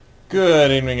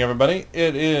Good evening, everybody.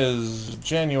 It is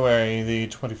January the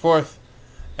 24th,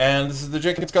 and this is the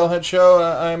Jake and Skullhead Show.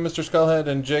 I'm Mr. Skullhead,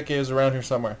 and Jake is around here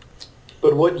somewhere.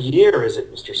 But what year is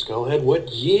it, Mr. Skullhead? What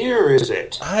year is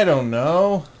it? I don't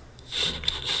know.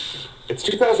 It's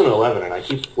 2011, and I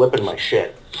keep flipping my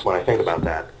shit when I think about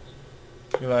that.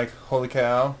 You're like, holy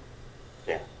cow?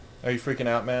 Yeah. Are you freaking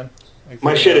out, man?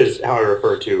 My shit is how I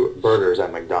refer to burgers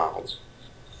at McDonald's.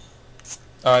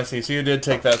 Oh, I see. So you did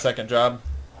take that second job?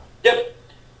 Yep.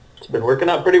 It's been working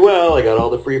out pretty well. I got all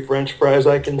the free French fries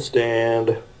I can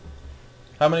stand.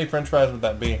 How many French fries would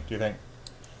that be, do you think?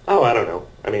 Oh, I don't know.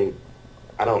 I mean,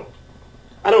 I don't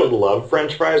love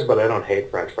French fries, but I don't hate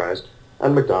French fries.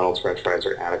 And McDonald's French fries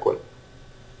are adequate.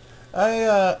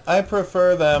 I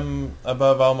prefer them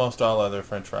above almost all other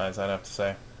French fries, I'd have to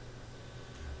say.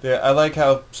 I like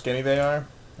how skinny they are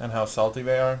and how salty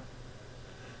they are.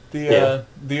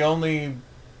 The only...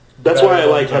 That's why I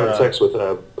like having sex with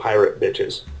pirate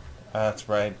bitches. That's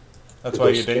right. That's why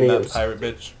you're dating that pirate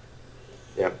bitch.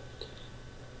 Yeah.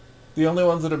 The only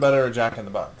ones that are better are Jack in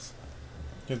the Box.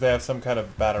 Because they have some kind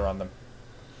of batter on them.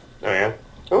 Oh, yeah?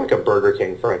 I like a Burger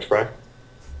King French fry.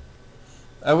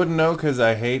 I wouldn't know because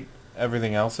I hate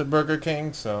everything else at Burger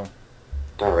King, so...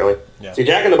 Oh, really? Yeah. See,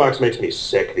 Jack in the Box makes me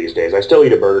sick these days. I still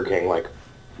eat a Burger King,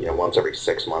 once every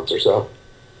 6 months or so.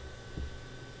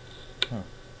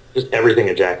 Just everything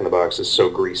at Jack in the Box is so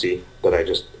greasy that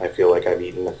I feel like I've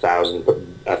eaten a thousand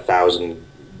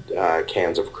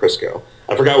cans of Crisco.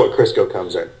 I forgot what Crisco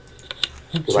comes in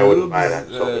because I wouldn't buy that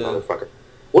filthy motherfucker.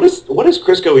 What is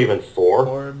Crisco even for?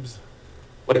 Orbs.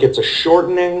 Like it's a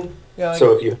shortening. Yeah.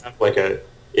 So if you have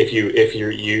if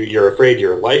you're afraid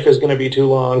your life is going to be too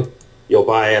long, you'll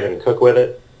buy it and cook with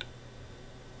it.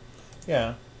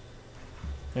 Yeah.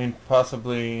 I mean,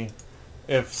 possibly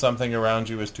if something around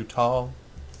you is too tall.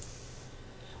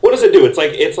 What does it do?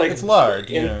 It's lard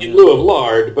in lieu of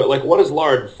lard, but what is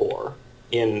lard for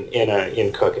in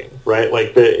cooking, right?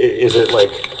 Is it like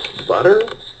butter?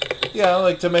 Yeah,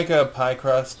 like to make a pie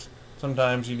crust.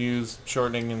 Sometimes you use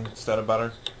shortening instead of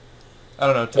butter. I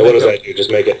don't know. What does that do? Just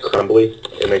make it crumbly?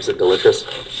 It makes it delicious.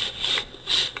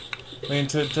 I mean,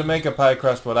 to make a pie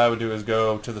crust, what I would do is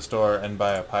go to the store and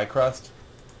buy a pie crust.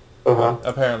 Uh-huh.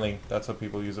 Apparently, that's what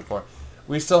people use it for.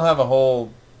 We still have a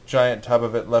whole giant tub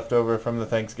of it left over from the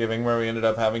Thanksgiving where we ended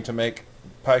up having to make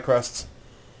pie crusts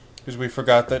because we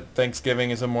forgot that Thanksgiving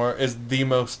is the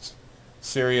most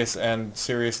serious and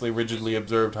seriously rigidly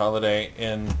observed holiday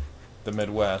in the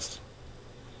Midwest.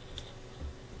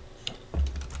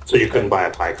 So you couldn't buy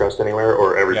a pie crust anywhere,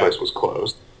 or every place was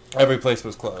closed? Every place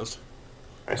was closed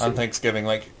on Thanksgiving.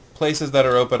 Like places that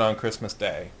are open on Christmas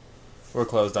Day were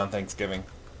closed on Thanksgiving.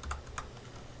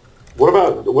 What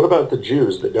about the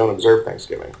Jews that don't observe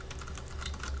Thanksgiving?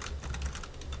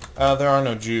 There are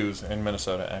no Jews in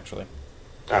Minnesota, actually.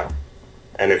 Oh.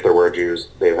 And if there were Jews,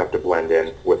 they would have to blend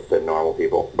in with the normal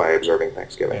people by observing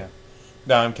Thanksgiving. Yeah.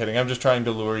 No, I'm kidding. I'm just trying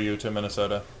to lure you to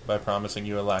Minnesota by promising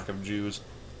you a lack of Jews.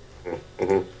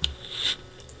 Mm-hmm.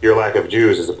 Your lack of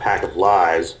Jews is a pack of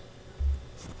lies.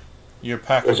 Your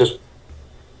pack It's of...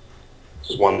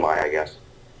 just one lie, I guess.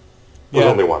 Yeah.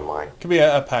 There's only one lie. Could be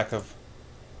a pack of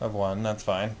one. That's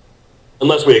fine.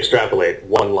 Unless we extrapolate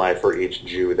one lie for each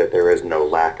Jew that there is no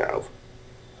lack of.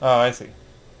 Oh, I see.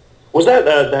 Was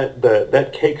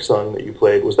that cake song that you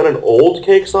played, was that an old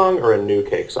cake song or a new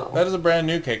cake song? That is a brand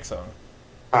new cake song.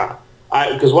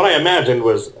 Because what I imagined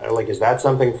was, is that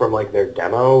something from, their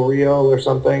demo reel or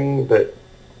something? That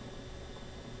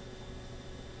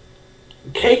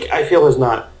Cake, I feel, has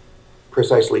not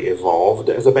precisely evolved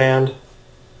as a band.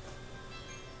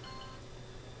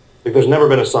 There's never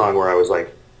been a song where I was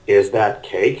like, is that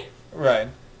cake? Right.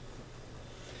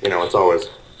 It's always,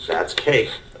 that's cake,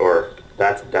 or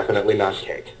that's definitely not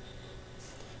cake.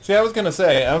 See, I was going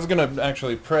to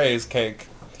actually praise Cake,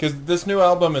 because this new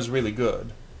album is really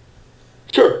good.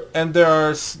 Sure. And there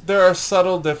are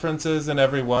subtle differences in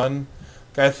every one.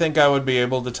 I think I would be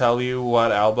able to tell you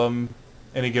what album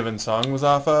any given song was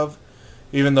off of,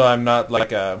 even though I'm not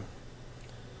like a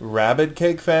rabid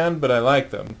Cake fan, but I like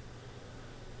them.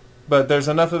 But there's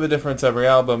enough of a difference every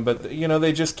album, but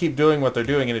they just keep doing what they're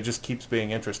doing and it just keeps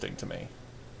being interesting to me.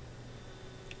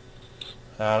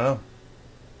 I don't know.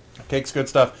 Cake's good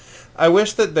stuff. I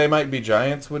wish that They Might Be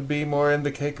Giants would be more in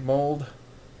the Cake mold.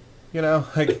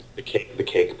 The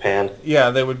cake pan.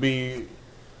 Yeah, they would be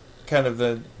kind of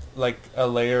a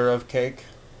layer of Cake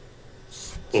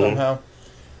somehow.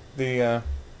 Mm-hmm.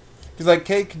 Because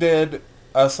Cake did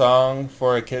a song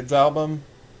for a kids album,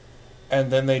 and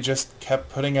then they just kept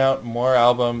putting out more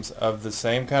albums of the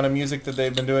same kind of music that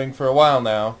they've been doing for a while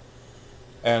now,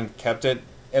 and kept it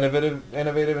innovative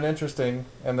and interesting,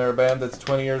 and they're a band that's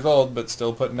 20 years old but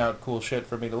still putting out cool shit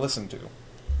for me to listen to.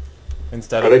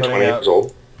 Instead Are of they putting 20 out years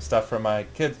old? stuff for my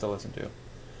kids to listen to.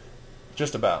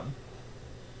 Just about.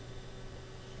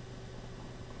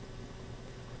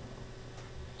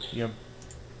 Yeah.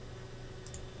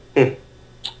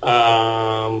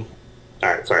 All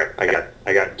right, sorry.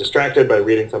 I got distracted by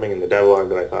reading something in the devlog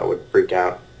that I thought would freak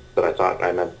out. That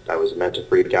I was meant to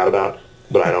freak out about,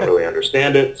 but I don't really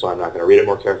understand it, so I'm not going to read it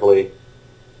more carefully.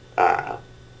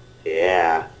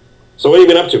 Yeah. So what have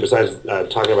you been up to besides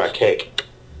talking about cake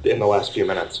in the last few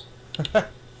minutes?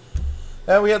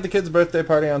 We had the kids' birthday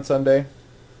party on Sunday,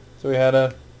 so we had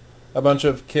a bunch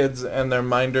of kids and their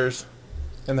minders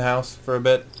in the house for a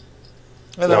bit.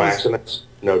 And No accidents,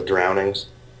 no drownings.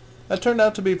 That turned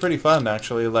out to be pretty fun,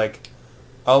 actually. Like,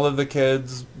 all of the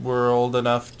kids were old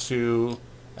enough to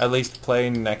at least play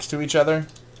next to each other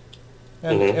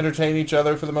and entertain each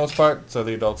other for the most part, so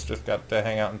the adults just got to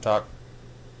hang out and talk.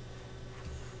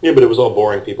 Yeah, but it was all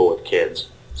boring people with kids,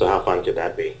 so how fun could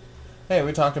that be? Hey,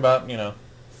 we talked about,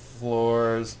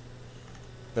 floors,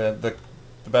 the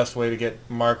best way to get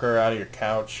marker out of your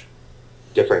couch.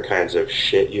 Different kinds of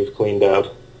shit you've cleaned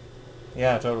up.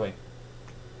 Yeah, totally.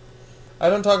 I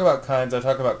don't talk about kinds, I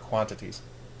talk about quantities.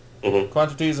 Mm-hmm.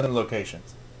 Quantities and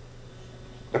locations.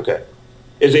 Okay.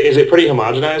 Is it pretty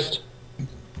homogenized?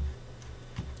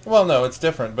 Well, no, it's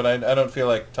different, but I don't feel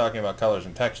like talking about colors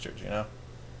and textures,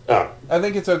 Oh. I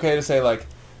think it's okay to say, like,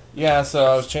 yeah, so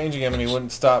I was changing him and he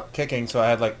wouldn't stop kicking, so I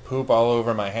had, like, poop all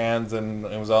over my hands and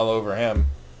it was all over him.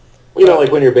 Well,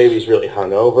 like when your baby's really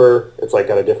hungover, it's like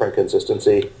got a different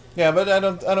consistency. Yeah, but I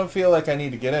don't feel like I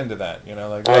need to get into that,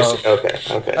 like. I see.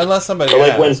 Okay. Unless somebody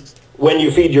like asks. when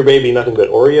you feed your baby nothing but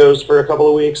Oreos for a couple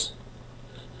of weeks.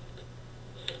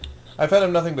 I fed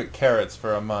him nothing but carrots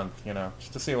for a month,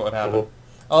 just to see what would happen.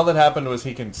 Mm-hmm. All that happened was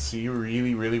he can see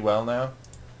really, really well now.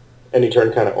 And he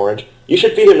turned kind of orange. You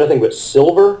should feed him nothing but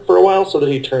silver for a while so that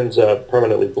he turns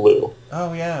permanently blue.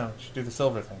 Oh yeah, we should do the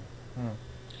silver thing.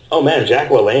 Oh man, Jack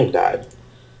LaLanne died.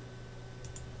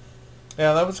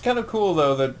 Yeah, that was kind of cool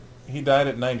though that he died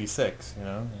at 96.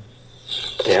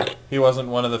 Yeah. He wasn't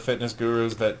one of the fitness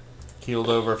gurus that keeled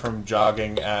over from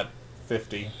jogging at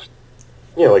 50.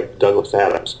 Yeah, like Douglas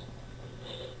Adams.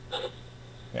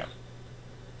 Yeah.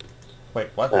 Wait,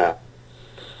 what?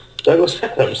 Douglas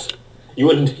Adams. You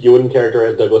wouldn't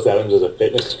characterize Douglas Adams as a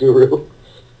fitness guru?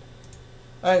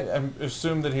 I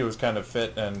assumed that he was kind of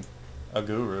fit and a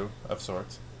guru of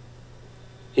sorts.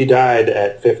 He died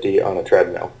at 50 on a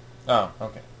treadmill. Oh,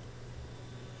 okay.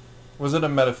 Was it a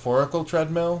metaphorical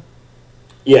treadmill?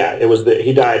 Yeah, it was.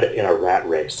 He died in a rat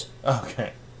race.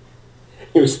 Okay.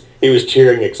 He was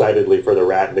cheering excitedly for the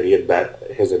rat that he had bet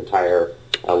his entire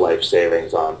life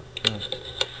savings on.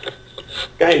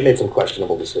 Guy made some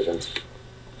questionable decisions.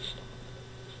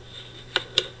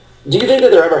 Do you think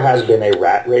that there ever has been a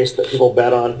rat race that people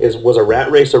bet on? Was a rat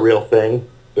race a real thing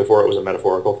before it was a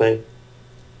metaphorical thing?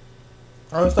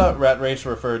 I always thought rat race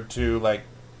referred to, like,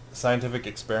 scientific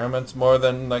experiments more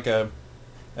than, like, an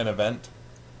event.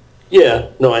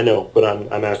 Yeah, no, I know, but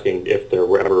I'm asking if there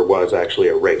ever was actually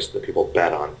a race that people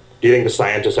bet on. Do you think the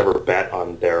scientists ever bet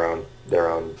on their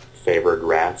own favored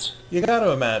rats? You got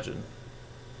to imagine.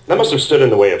 That must have stood in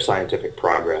the way of scientific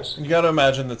progress. You got to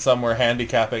imagine that some were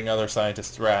handicapping other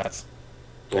scientists' rats.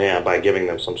 Yeah, by giving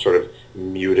them some sort of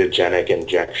mutagenic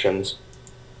injections.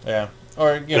 Yeah.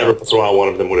 Or, And every once in a while, one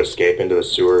of them would escape into the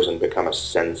sewers and become a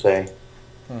sensei.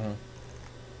 Mm-hmm.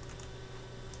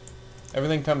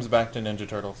 Everything comes back to Ninja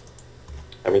Turtles.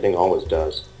 Everything always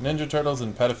does. Ninja Turtles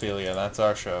and pedophilia, that's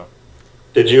our show.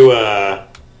 Did you, well,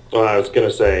 I was going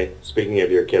to say, speaking of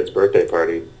your kid's birthday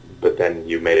party, but then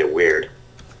you made it weird.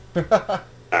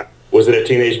 Was it a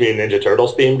Teenage Mutant Ninja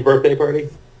Turtles themed birthday party?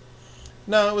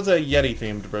 No, it was a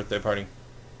Yeti-themed birthday party.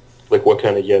 Like what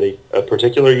kind of Yeti? A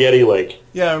particular Yeti, like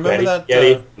yeah, remember that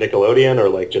Yeti, Nickelodeon, or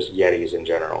like just Yetis in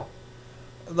general?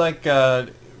 Like,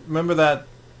 remember that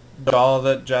doll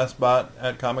that Jess bought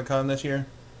at Comic-Con this year?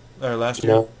 Or last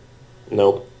year? No.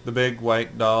 Nope. The big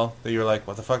white doll that you were like,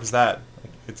 what the fuck is that?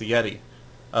 Like, it's a Yeti.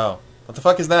 Oh, what the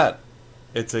fuck is that?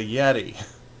 It's a Yeti.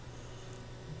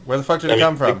 Where the fuck did it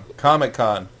come from?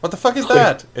 Comic-Con. What the fuck is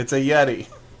that? It's a Yeti.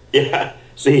 Yeah,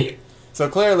 see. So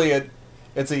clearly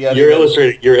it's a Yeti. You're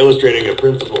illustrating a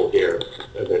principle here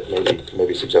that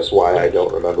maybe suggests why I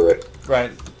don't remember it.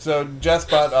 Right. So Jess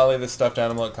bought Ollie this stuffed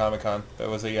animal at Comic-Con that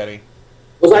was a Yeti.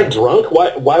 Was I drunk?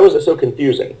 Why was it so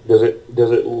confusing? Does it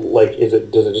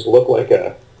just look like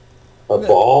a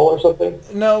ball or something?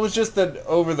 No, it was just that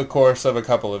over the course of a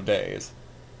couple of days,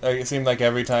 like, it seemed like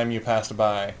every time you passed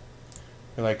by,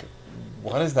 you're like,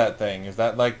 what is that thing? Is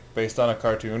that like based on a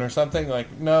cartoon or something?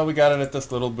 Like, no, we got it at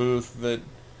this little booth that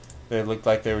they looked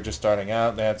like they were just starting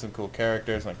out. They had some cool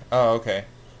characters. Like, oh, okay.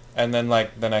 And then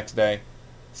like the next day,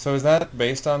 so is that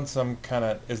based on some kind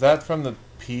of? Is that from the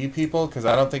P people? Because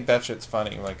I don't think that shit's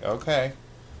funny. Like, okay,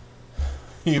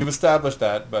 you've established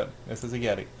that, but this is a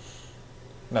Yeti.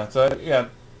 No, so yeah,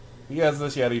 he has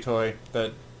this Yeti toy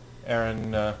that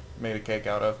Aaron made a cake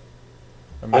out of.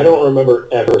 I don't remember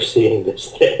ever seeing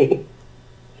this thing.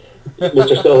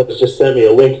 Mr. Still has just sent me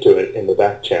a link to it in the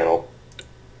back channel.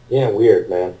 Yeah, weird,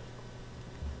 man.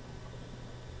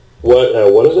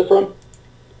 What is it from?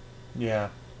 Yeah.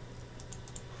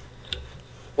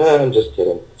 I'm just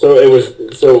kidding. So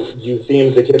you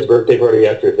themed the kid's birthday party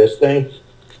after this thing?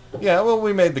 Yeah, well,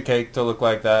 we made the cake to look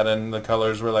like that, and the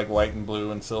colors were like white and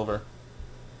blue and silver.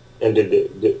 And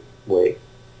wait.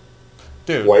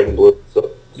 Dude. White and blue,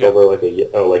 silver,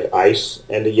 like ice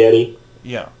and a Yeti?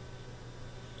 Yeah.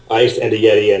 Ice and a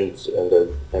Yeti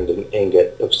and an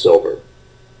ingot of silver.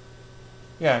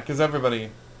 Yeah, because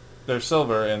there's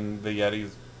silver in the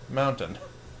Yeti's mountain.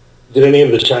 Did any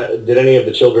of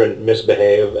the children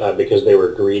misbehave because they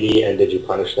were greedy, and did you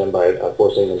punish them by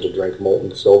forcing them to drink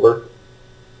molten silver?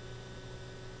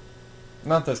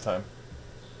 Not this time.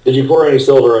 Did you pour any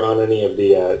silver on any of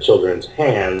the children's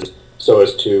hands so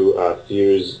as to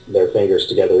fuse their fingers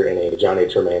together in a Johnny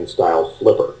Tremaine-style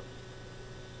flipper?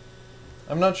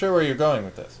 I'm not sure where you're going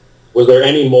with this. Was there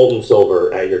any molten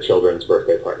silver at your children's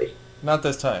birthday party? Not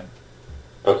this time.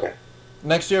 Okay.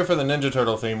 Next year for the Ninja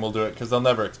Turtle theme, we'll do it, because they'll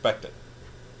never expect it.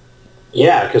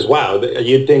 Yeah, because, wow,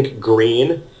 you'd think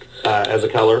green as a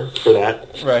color for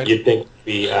that. Right. You'd think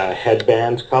the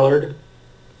headband colored.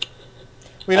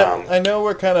 I know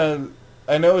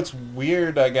it's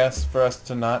weird, I guess, for us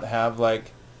to not have,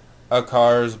 like, a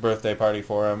Cars birthday party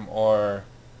for him, or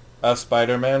a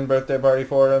Spider-Man birthday party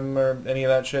for him, or any of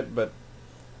that shit, but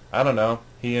I don't know.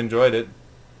 He enjoyed it.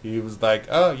 He was like,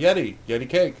 oh, Yeti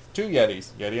cake, 2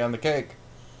 Yetis, Yeti on the cake.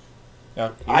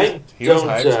 Yeah, he was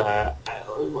hyped.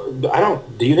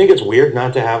 Do you think it's weird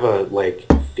not to have a, like,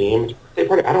 themed birthday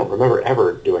party? I don't remember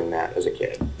ever doing that as a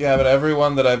kid. Yeah, but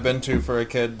everyone that I've been to for a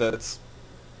kid that's,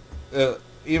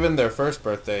 even their first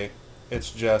birthday,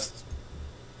 it's just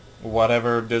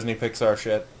whatever Disney Pixar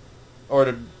shit, or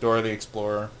to Dora the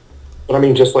Explorer. But I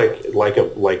mean, just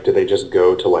do they just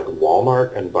go to like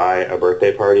Walmart and buy a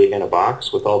birthday party in a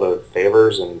box with all the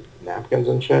favors and napkins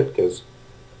and shit? Because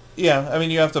yeah, I mean,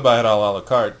 you have to buy it all a la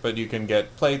carte, but you can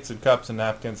get plates and cups and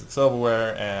napkins and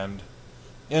silverware and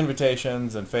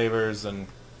invitations and favors and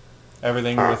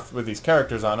everything with these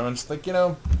characters on them. And it's like,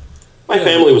 my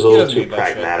family was a little too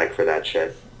pragmatic for that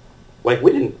shit. Like,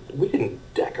 we didn't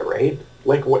decorate.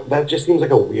 Like, what? That just seems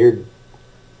like a weird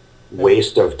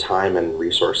waste of time and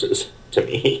resources to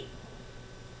me.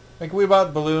 Like, we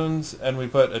bought balloons and we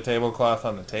put a tablecloth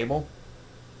on the table.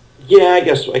 Yeah, I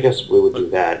guess we would do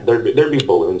that. There'd be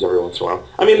balloons every once in a while.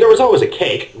 I mean, there was always a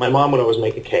cake. My mom would always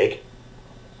make a cake,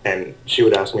 and she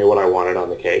would ask me what I wanted on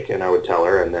the cake, and I would tell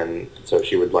her, and then so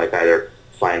she would like either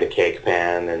find a cake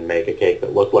pan and make a cake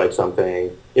that looked like something,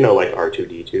 like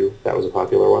R2-D2. That was a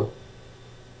popular one.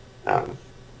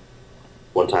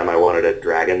 One time I wanted a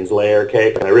dragon's lair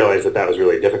cake, and I realized that was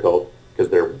really difficult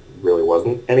because there really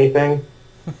wasn't anything.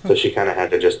 So she kind of had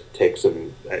to just take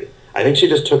some... I think she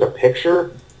just took a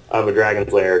picture of a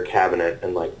dragon's lair cabinet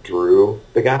and, like, drew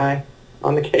the guy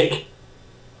on the cake.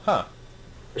 Huh.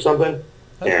 Or something.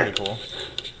 That's pretty cool.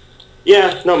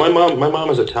 Yeah, no, my mom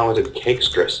is a talented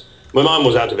cakestress. My mom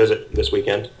was out to visit this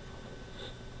weekend.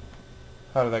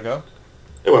 How did that go?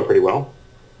 It went pretty well.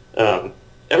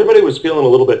 Everybody was feeling a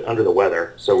little bit under the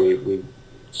weather, so we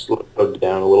slowed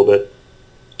down a little bit.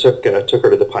 Took her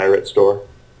to the pirate store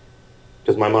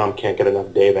because my mom can't get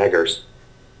enough Dave Eggers.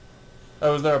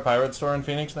 Oh, is there a pirate store in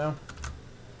Phoenix now?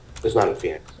 It's not in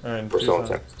Phoenix. We're still in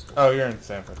San Francisco. Oh, you're in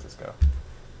San Francisco.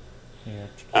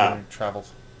 Yeah,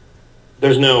 travels.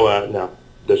 There's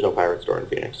no pirate store in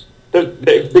Phoenix.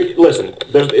 Listen,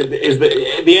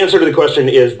 the answer to the question,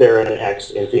 is there an X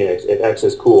in Phoenix? If X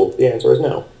is cool, the answer is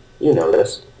no. You know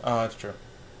this. Oh, that's true.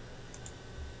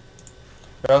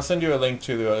 But I'll send you a link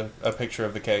to a picture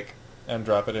of the cake and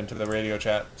drop it into the radio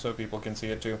chat so people can see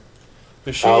it too.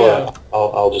 But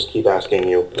I'll just keep asking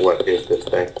you, what is this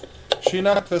thing? She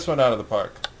knocked this one out of the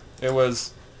park.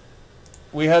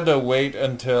 We had to wait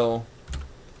until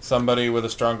somebody with a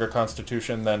stronger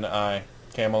constitution than I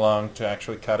came along to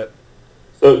actually cut it.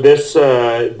 So this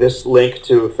link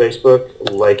to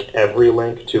Facebook, like every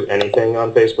link to anything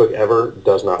on Facebook ever,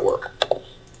 does not work.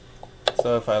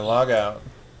 So if I log out,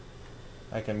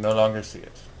 I can no longer see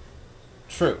it.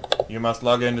 True. You must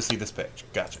log in to see this page.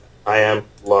 Gotcha. I am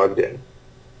logged in.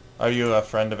 Are you a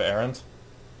friend of Aaron's?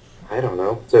 I don't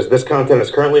know. It says this content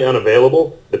is currently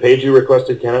unavailable. The page you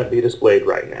requested cannot be displayed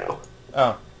right now.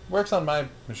 Oh, works on my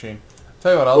machine.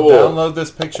 Tell you what, I'll Cool. download this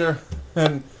picture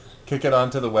and kick it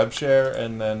onto the web share,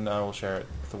 and then I will share it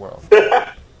with the world.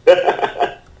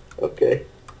 Okay.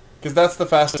 Because that's the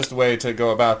fastest way to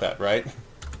go about that, right?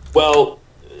 Well,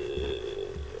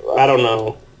 I don't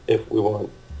know if we want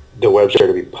the web share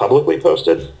to be publicly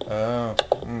posted. Oh.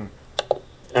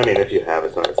 I mean, if you have,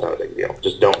 it's not a big deal.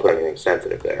 Just don't put anything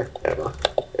sensitive there, ever.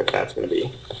 If that's going to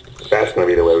be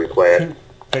the way we play it.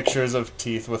 Pictures of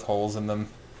teeth with holes in them.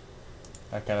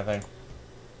 That kind of thing.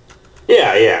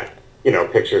 Yeah. You know,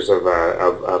 pictures of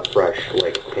fresh,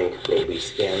 like, pink baby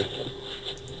skin.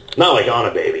 Not like on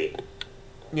a baby.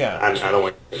 Yeah. I don't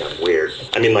want to think I'm weird.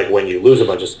 I mean, like, when you lose a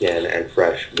bunch of skin and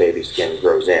fresh baby skin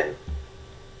grows in.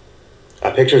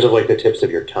 Pictures of, like, the tips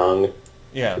of your tongue.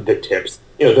 Yeah. The tips.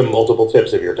 You know, the multiple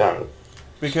tips of your tongue.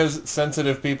 Because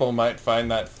sensitive people might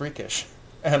find that freakish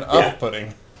and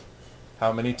off-putting.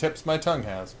 How many tips my tongue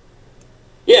has.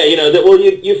 Yeah, you know,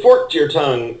 you forked your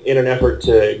tongue in an effort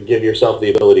to give yourself the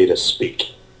ability to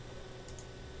speak.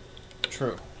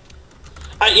 True.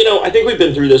 I think we've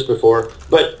been through this before,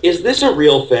 but is this a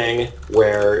real thing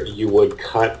where you would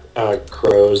cut a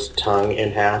crow's tongue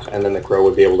in half and then the crow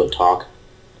would be able to talk?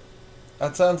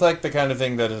 That sounds like the kind of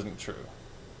thing that isn't true.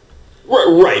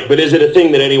 Right, but is it a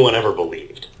thing that anyone ever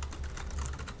believed?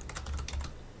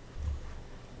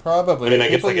 Probably. I mean, I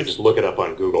guess I could just look it up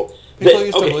on Google. People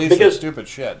used to believe some stupid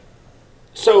shit.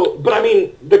 So, but I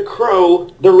mean, the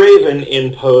crow, the raven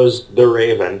in Poe's The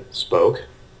Raven spoke.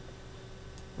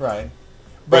 Right.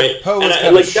 Right. Poe was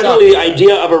and definitely the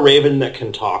idea of a raven that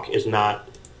can talk is not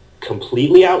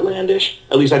completely outlandish.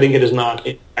 At least I think it is not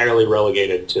entirely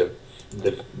relegated to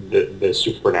the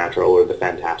supernatural or the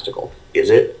fantastical. Is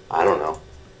it? I don't know.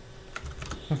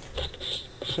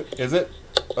 Is it?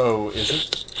 Oh, is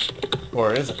it?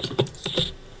 Or is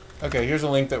it? Okay, here's a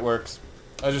link that works.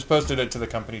 I just posted it to the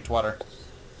company Twitter.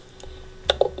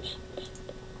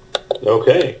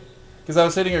 Okay. Because I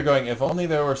was sitting here going, if only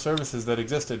there were services that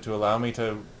existed to allow me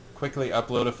to quickly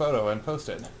upload a photo and post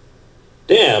it.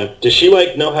 Damn, does she,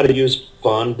 like, know how to use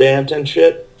fondant and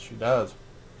shit? She does.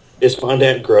 Is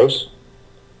fondant gross?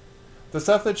 The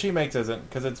stuff that she makes isn't,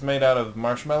 because it's made out of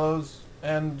marshmallows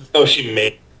and... Oh, she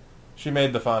made... She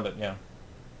made the fondant, yeah.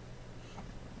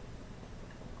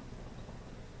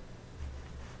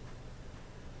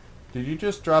 Did you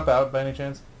just drop out by any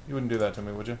chance? You wouldn't do that to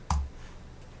me, would you?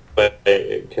 But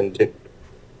continue.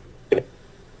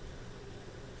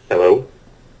 Hello?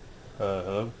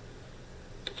 Hello?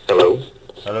 Hello?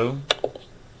 Hello?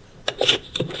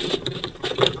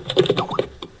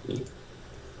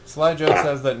 Sly Joe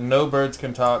says that no birds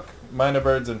can talk, minor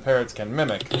birds and parrots can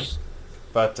mimic.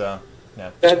 But,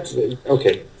 yeah. That's...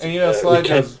 okay. And you know, Sly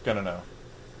Joe's gonna know.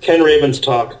 Can ravens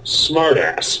talk?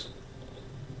 Smartass.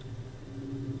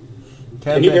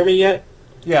 Can you hear me yet?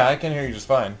 Yeah, I can hear you just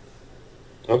fine.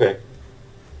 Okay.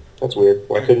 That's weird.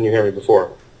 Why couldn't you hear me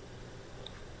before?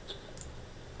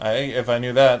 If I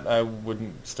knew that, I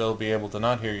wouldn't still be able to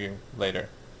not hear you later.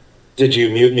 Did you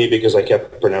mute me because I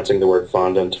kept pronouncing the word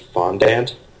fondant?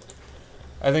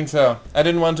 I think so. I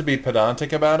didn't want to be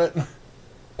pedantic about it.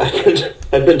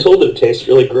 I've been told it tastes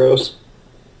really gross.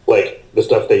 Like, the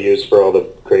stuff they use for all the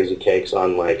crazy cakes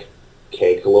on, like,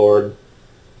 Cake Lord.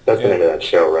 That's the name of that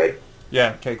show, right?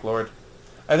 Yeah, Cake Lord.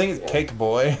 I think it's Cake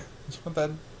Boy. Is what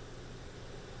that...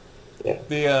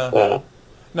 Yeah.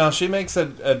 No, she makes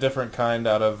a different kind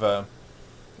out of...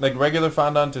 like, regular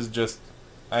fondant is just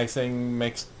icing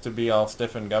mixed to be all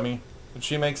stiff and gummy. But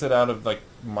she makes it out of, like,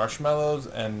 marshmallows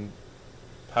and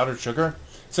powdered sugar.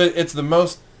 So it's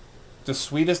the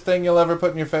sweetest thing you'll ever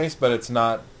put in your face, but it's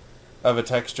not of a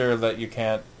texture that you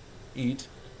can't eat.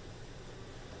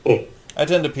 I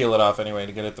tend to peel it off anyway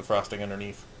to get at the frosting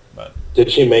underneath. But did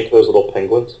she make those little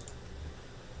penguins?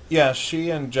 Yeah, she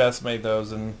and Jess made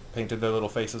those and painted their little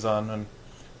faces on and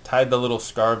tied the little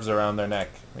scarves around their neck.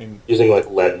 I mean, using, like,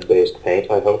 lead-based paint,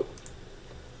 I hope?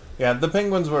 Yeah, the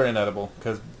penguins were inedible,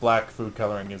 because black food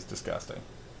coloring is disgusting.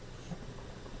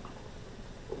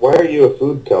 Why are you a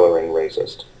food coloring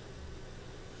racist?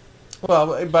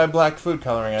 Well, by black food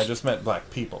coloring, I just meant black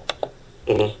people.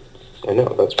 Mm-hmm. I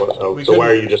know, that's what... Oh, so why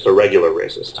are you just a regular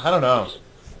racist? I don't know.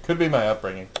 Could be my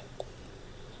upbringing.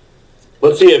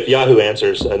 Let's see if Yahoo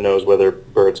Answers knows whether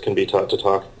birds can be taught to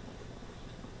talk.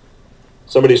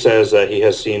 Somebody says he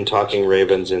has seen talking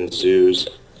ravens in zoos.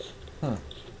 And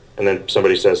then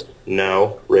somebody says,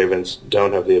 no, ravens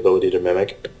don't have the ability to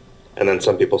mimic. And then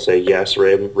some people say, yes,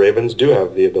 ravens do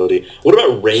have the ability. What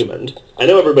about Raymond? I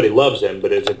know everybody loves him,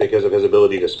 but is it because of his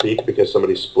ability to speak, because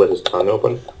somebody split his tongue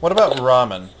open? What about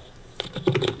ramen?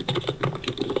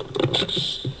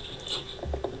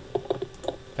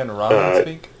 Can ramen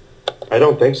speak? I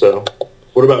don't think so.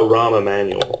 What about Rahm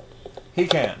Emanuel? He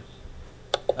can.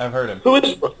 I've heard him. Who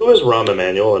is Rahm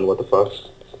Emanuel, and what the fuck?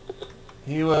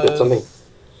 He was...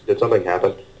 Did something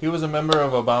happen? He was a member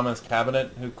of Obama's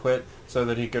cabinet who quit so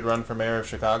that he could run for mayor of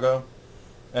Chicago.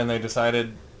 And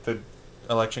the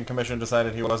election commission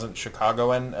decided he wasn't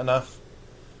Chicagoan enough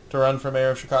to run for mayor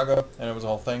of Chicago, and it was a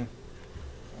whole thing.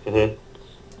 Mm-hmm.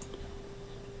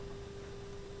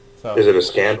 So, is it a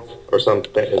scandal or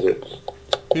something? Is it...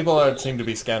 People seem to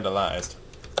be scandalized.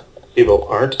 People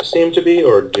aren't seem to be,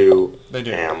 or do They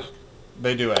do. am?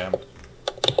 They do am.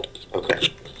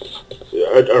 Okay.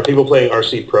 Are people playing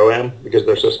RC Pro-Am because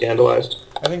they're so scandalized?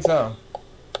 I think so.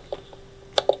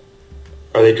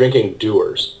 Are they drinking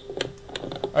Dewar's?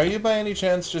 Are you by any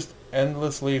chance just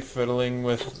endlessly fiddling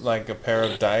with like a pair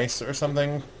of dice or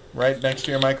something right next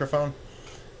to your microphone?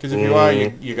 Because if you are,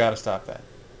 you got to stop that.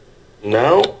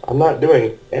 No, I'm not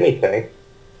doing anything.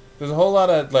 There's a whole lot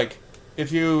of, like,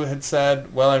 if you had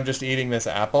said, well, I'm just eating this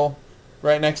apple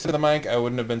right next to the mic, I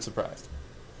wouldn't have been surprised.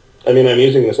 I mean, I'm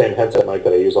using the same headset mic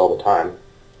that I use all the time.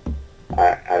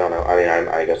 I don't know. I mean,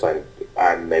 I guess I'm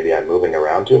moving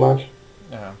around too much.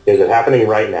 Yeah. Is it happening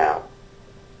right now?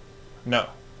 No.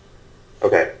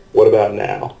 Okay. What about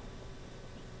now?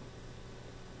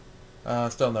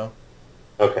 Still no.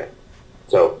 Okay.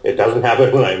 So it doesn't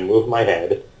happen when I move my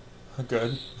head.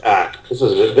 Good.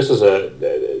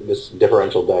 This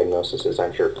differential diagnosis is,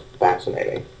 I'm sure,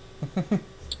 fascinating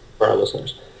for our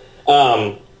listeners.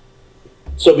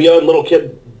 So beyond little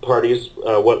kid parties,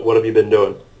 what have you been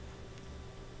doing?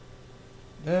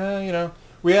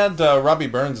 We had Robbie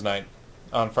Burns night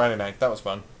on Friday night. That was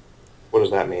fun. What does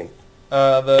that mean?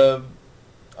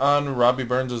 On Robbie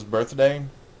Burns' birthday,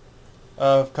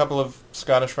 a couple of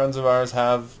Scottish friends of ours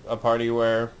have a party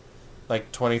where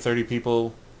like 20, 30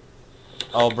 people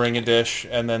all bring a dish,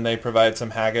 and then they provide some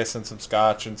haggis and some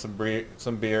scotch and some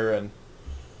beer, and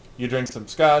you drink some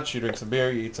scotch, you drink some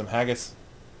beer, you eat some haggis,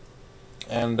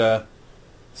 and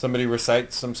somebody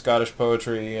recites some Scottish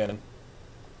poetry, and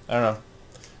I don't know,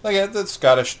 like a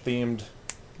Scottish-themed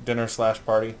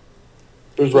dinner/party.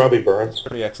 Who's Robbie Burns?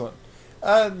 Pretty excellent.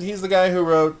 He's the guy who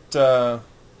wrote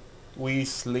We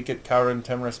Sleeket Kauren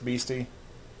Timrus Beastie.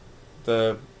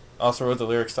 Also wrote the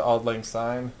lyrics to Auld Lang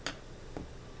Syne.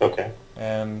 Okay.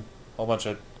 And a whole bunch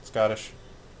of Scottish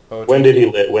poetry. When did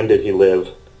he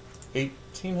live?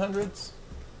 1800s?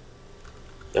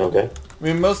 Okay. I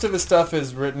mean, most of his stuff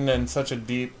is written in such a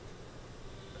deep...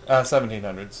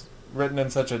 1700s. Written in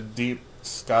such a deep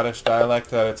Scottish dialect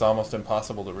that it's almost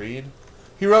impossible to read.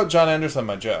 He wrote John Anderson,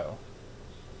 My Joe.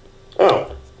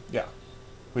 Oh. Yeah.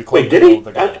 Wait, did he?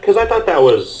 Because I thought that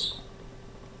was...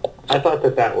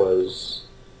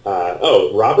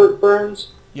 Robert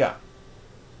Burns? Yeah.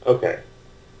 Okay.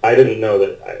 I didn't know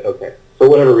that... Okay. For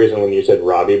whatever reason, when you said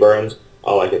Robbie Burns,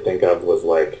 all I could think of was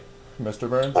like... Mr.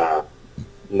 Burns?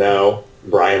 No.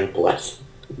 Brian Bless.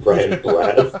 Brian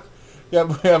Bless. Yeah,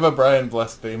 we have a Brian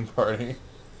Bless theme party.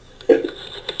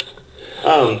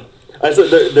 I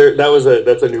said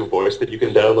that's a new voice that you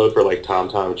can download for like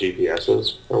TomTom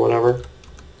GPSs or whatever.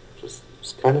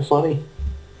 It's kind of funny.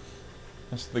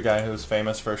 That's the guy who's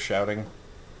famous for shouting.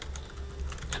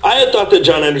 I had thought that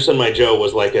John Anderson, My Joe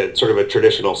was like a sort of a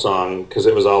traditional song because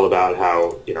it was all about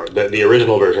how, the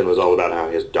original version was all about how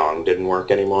his dong didn't work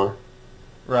anymore.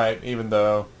 Right, even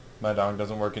though my dong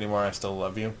doesn't work anymore, I still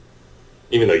love you.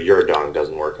 Even though your dong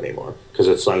doesn't work anymore because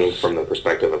it's sung from the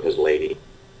perspective of his lady.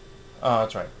 Oh,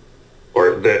 that's right.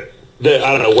 Or the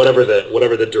I don't know, whatever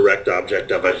the direct object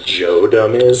of a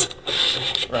Joe-dom is.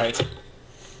 Right.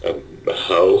 A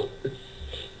hoe.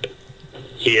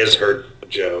 He is her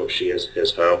Joe. She is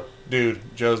his hoe. Dude,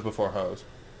 Joe's before hoes.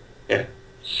 Yeah.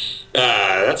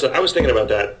 I was thinking about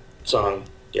that song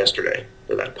yesterday,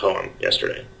 or that poem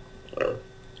yesterday.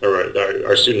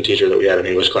 Our student teacher that we had in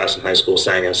English class in high school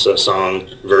sang us a song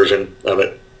version of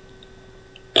it,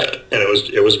 and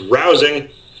it was rousing.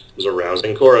 It was a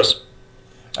rousing chorus.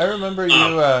 I remember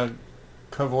you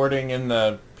cavorting in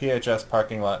the PHS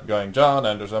parking lot going, John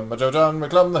Anderson, my Joe John, we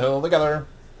climb the hill together.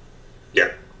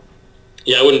 Yeah.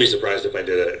 Yeah, I wouldn't be surprised if I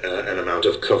did an amount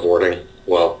of cavorting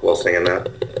while singing that.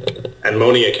 And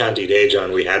Moni a Canty Day,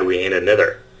 John, we ain't a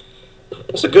nither.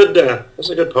 That's a good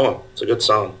poem. It's a good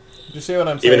song. Did you see what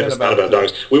I'm saying? Even if it's not about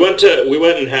dogs. We went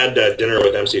and had dinner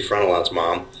with MC Frontalot's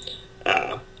mom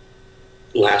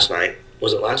last night.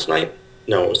 Was it last night?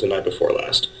 No, it was the night before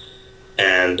last.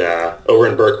 And over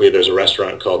in Berkeley, there's a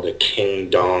restaurant called the King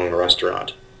Dong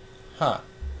Restaurant. Huh.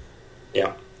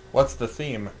 Yeah. What's the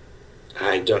theme?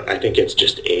 I think it's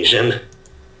just Asian.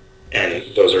 And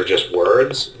those are just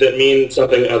words that mean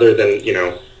something other than,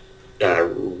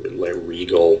 like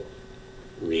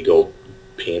regal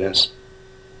penis.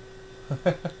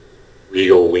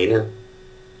 Regal wiener.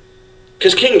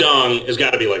 Because King Dong has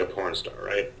got to be like a porn star,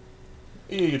 right?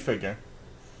 You'd figure.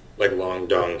 Like Long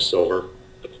Dong Silver.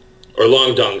 Or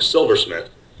Long Dong Silversmith.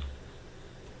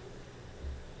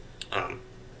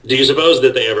 Do you suppose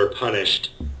that they ever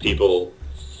punished people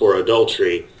for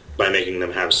adultery by making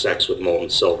them have sex with molten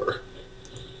silver?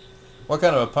 What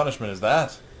kind of a punishment is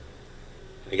that?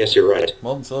 I guess you're right.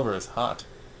 Molten silver is hot.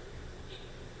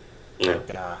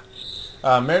 Yeah.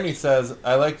 Marini says,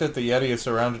 I like that the Yeti is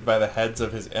surrounded by the heads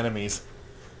of his enemies.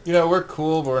 We're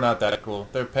cool, but we're not that cool.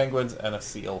 They're penguins and a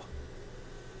seal.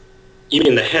 You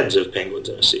mean the heads of penguins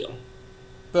and a seal?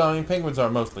 Well, penguins are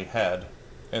mostly head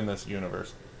in this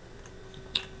universe.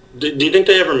 Do you think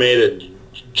they ever made a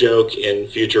joke in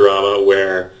Futurama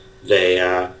where they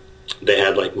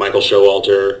had like Michael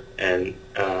Showalter and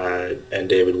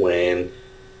David Wayne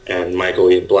and Michael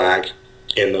E. Black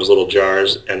in those little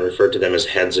jars and referred to them as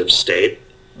heads of state?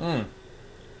 That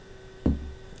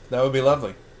would be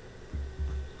lovely.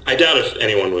 I doubt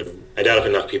if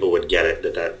enough people would get it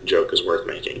that joke is worth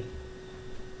making.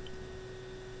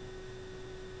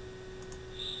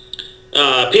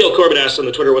 P.L. Corbett asks on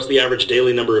the Twitter, what's the average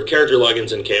daily number of character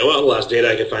logins in KoL? The last data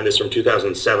I could find is from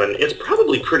 2007. It's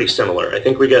probably pretty similar. I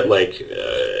think we get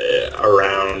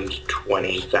around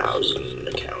 20,000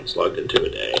 accounts logged into a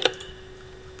day.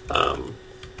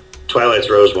 Twilight's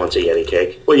Rose wants a Yeti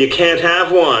cake. Well, you can't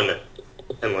have one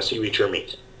unless you eat your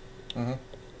meat. Mm-hmm.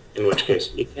 In which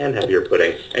case, you can have your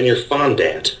pudding and your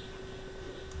fondant.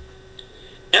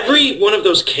 Every one of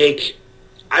those cake...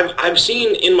 I've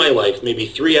seen in my life maybe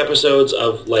 3 episodes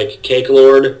of, like, Cake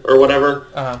Lord or whatever.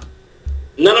 Uh-huh.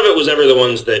 None of it was ever the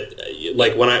ones that,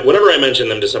 like, whenever I mention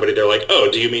them to somebody, they're like, oh,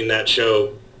 do you mean that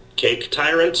show Cake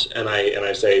Tyrant? And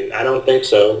I say, I don't think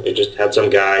so. It just had some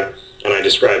guy, and I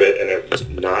describe it, and it's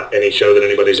not any show that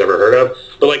anybody's ever heard of.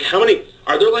 But, like,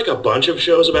 are there, like, a bunch of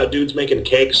shows about dudes making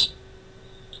cakes?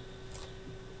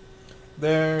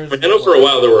 I know for a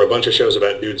while there were a bunch of shows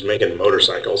about dudes making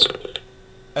motorcycles.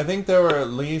 I think there were at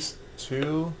least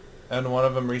 2, and one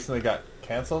of them recently got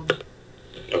canceled.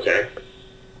 Okay.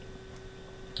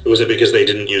 Was it because they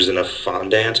didn't use enough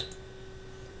fondant?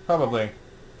 Probably.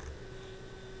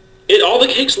 All the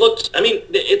cakes looked... I mean,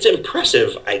 it's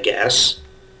impressive, I guess.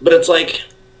 But it's like...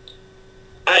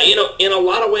 in a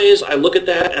lot of ways, I look at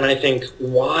that and I think,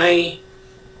 why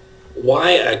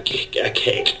a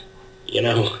cake?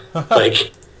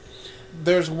 Like...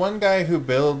 There's one guy who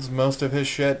builds most of his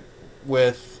shit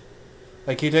with,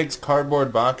 like, he takes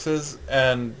cardboard boxes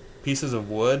and pieces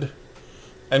of wood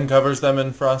and covers them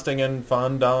in frosting and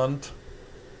fondant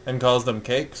and calls them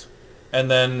cakes.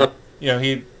 And then,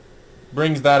 he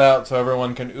brings that out so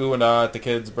everyone can ooh and ah at the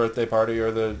kid's birthday party or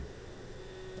the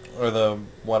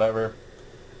whatever.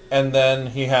 And then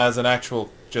he has an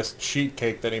actual just sheet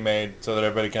cake that he made so that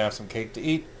everybody can have some cake to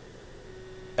eat.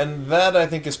 And that, I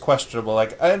think, is questionable.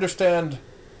 Like, I understand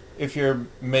if you're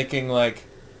making, like,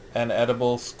 an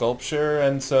edible sculpture,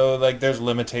 and so, like, there's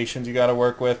limitations you gotta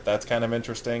work with. That's kind of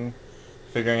interesting.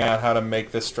 Figuring out how to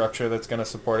make this structure that's going to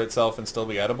support itself and still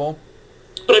be edible.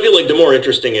 But I feel like the more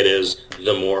interesting it is,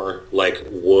 the more, like,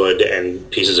 wood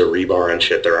and pieces of rebar and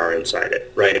shit there are inside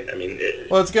it, right? I mean...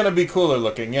 Well, it's going to be cooler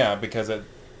looking, yeah, because it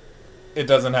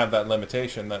doesn't have that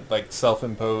limitation, that, like,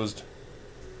 self-imposed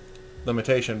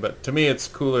limitation. But to me, it's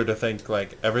cooler to think,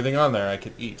 like, everything on there I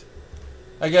could eat.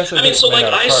 I guess... I mean, so, like,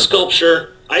 ice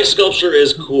sculpture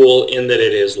is cool in that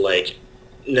it is, like,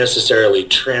 necessarily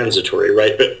transitory,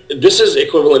 right? But this is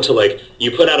equivalent to, like,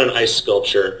 you put out an ice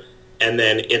sculpture and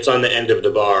then it's on the end of the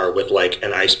bar with, like,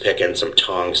 an ice pick and some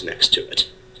tongs next to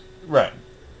it. Right.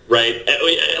 Right?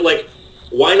 Like,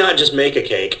 why not just make a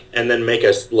cake and then make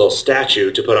a little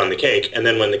statue to put on the cake, and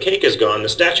then when the cake is gone, the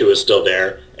statue is still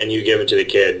there, and you give it to the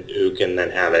kid who can then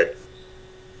have it?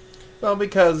 Well,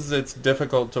 because it's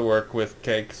difficult to work with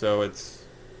cake, so it's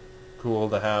cool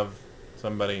to have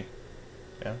somebody...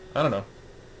 Yeah, I don't know.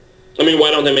 I mean,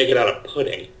 why don't they make it out of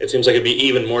pudding? It seems like it'd be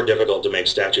even more difficult to make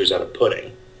statues out of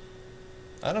pudding.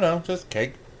 I don't know, just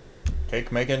cake. Cake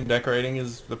making, decorating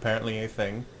is apparently a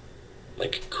thing.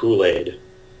 Like Kool-Aid.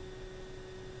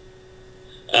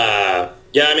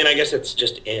 Yeah, I mean, I guess it's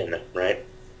just in, right?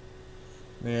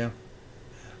 Yeah.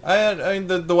 I mean,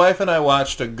 the wife and I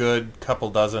watched a good couple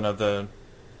dozen of the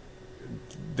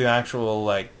actual,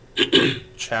 like,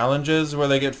 challenges where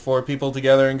they get 4 people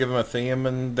together and give them a theme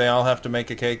and they all have to make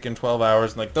a cake in 12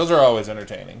 hours. And like those are always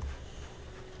entertaining.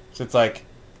 So it's like,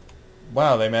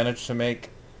 wow, they managed to make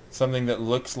something that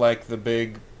looks like the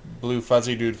big blue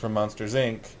fuzzy dude from Monsters,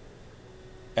 Inc.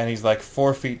 And he's like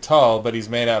 4 feet tall, but he's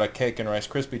made out of cake and Rice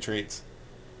Krispie treats.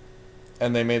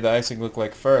 And they made the icing look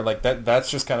like fur. Like that's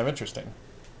just kind of interesting.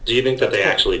 Do you think that they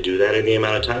actually do that in the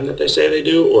amount of time that they say they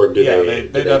do, or do they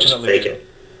definitely just fake do. it?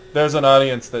 There's an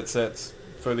audience that sits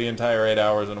for the entire 8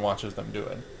 hours and watches them do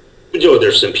it. You know,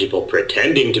 there's some people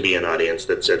pretending to be an audience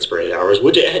that sits for 8 hours.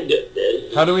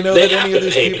 How do we know that any of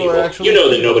these people are actually... You know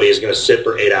that nobody is going to sit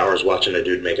for 8 hours watching a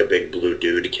dude make a big blue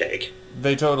dude cake.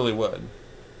 They totally would.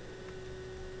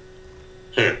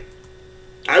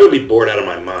 I would be bored out of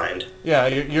my mind. Yeah,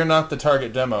 you're not the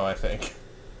target demo, I think.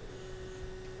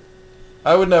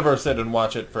 I would never sit and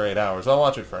watch it for 8 hours. I'll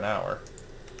watch it for an hour.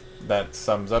 That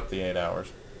sums up the 8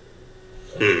 hours.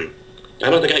 I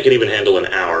don't think I could even handle an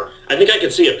hour. I think I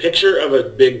could see a picture of a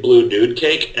big blue dude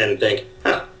cake and think,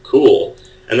 huh, cool.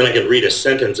 And then I could read a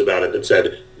sentence about it that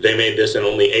said, they made this in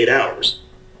only 8 hours.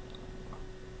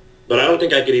 But I don't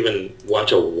think I could even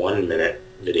watch a 1-minute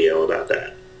video about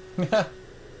that.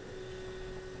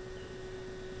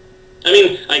 I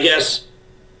mean, I guess,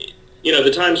 you know,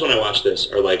 the times when I watch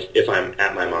this are like if I'm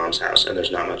at my mom's house and there's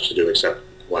not much to do except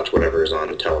watch whatever is on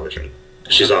the television.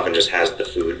 She's often just has the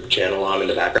food channel on in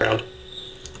the background.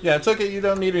 Yeah, it's okay. You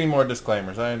don't need any more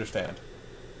disclaimers. I understand.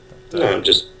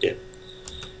 But,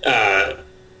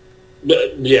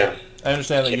 yeah. I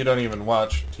understand that you don't even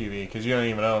watch TV because you don't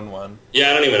even own one.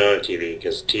 Yeah, I don't even own a TV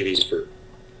because TV's for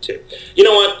two. You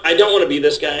know what? I don't want to be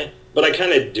this guy, but I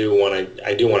kind of do want to.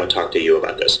 I do want to talk to you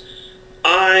about this.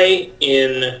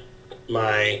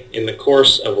 In the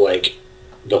course of like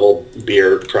the whole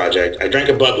beer project, I drank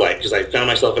a Bud Light because I found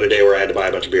myself at a day where I had to buy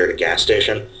a bunch of beer at a gas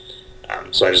station.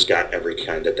 So I just got every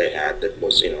kind that they had that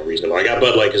was, reasonable. I got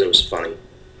Bud Light because it was funny.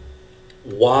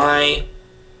 Why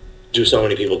do so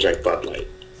many people drink Bud Light?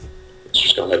 Let's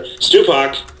just go ahead.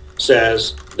 Stupak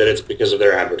says that it's because of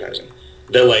their advertising.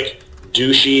 They're like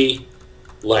douchey,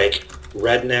 like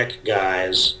redneck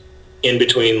guys in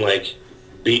between like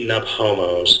beaten up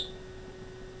homos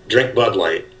drink Bud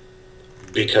Light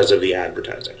because of the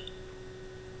advertising.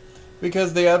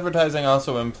 Because the advertising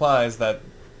also implies that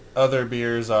other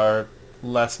beers are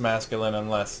less masculine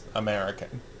and less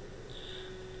American.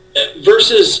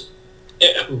 Versus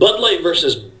Bud Light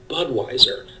versus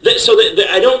Budweiser.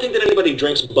 I don't think that anybody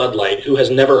drinks Bud Light who has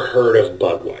never heard of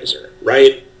Budweiser,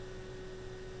 right?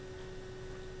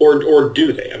 Or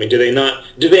do they? I mean, do they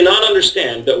not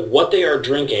understand that what they are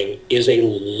drinking is a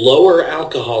lower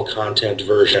alcohol content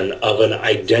version of an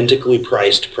identically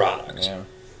priced product? Yeah.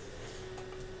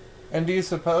 And do you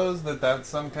suppose that that's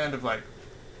some kind of like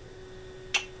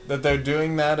that they're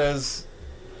doing that as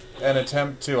an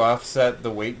attempt to offset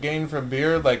the weight gain from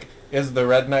beer? Like, is the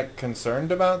redneck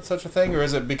concerned about such a thing, or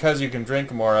is it because you can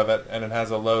drink more of it and it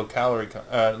has a low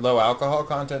alcohol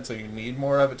content, so you need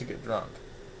more of it to get drunk?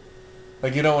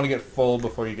 Like, you don't want to get full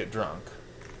before you get drunk.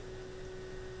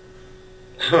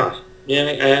 Huh. Yeah,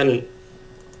 and,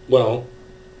 well,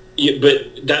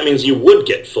 but that means you would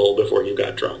get full before you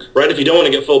got drunk, right? If you don't want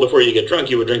to get full before you get drunk,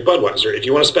 you would drink Budweiser. If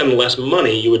you want to spend less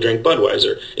money, you would drink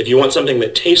Budweiser. If you want something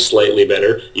that tastes slightly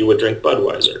better, you would drink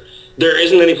Budweiser. There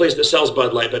isn't any place that sells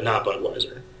Bud Light but not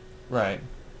Budweiser. Right.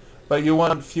 But you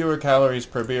want fewer calories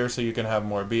per beer so you can have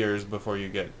more beers before you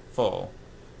get full.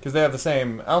 Because they have the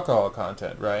same alcohol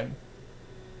content, right?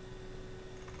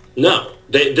 No.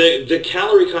 The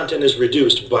calorie content is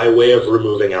reduced by way of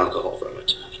removing alcohol from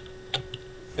it.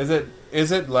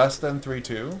 Is it less than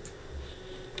 3.2?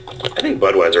 I think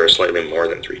Budweiser is slightly more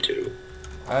than 3.2.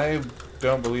 I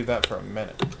don't believe that for a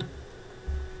minute.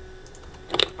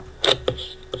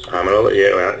 I'm gonna let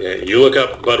you look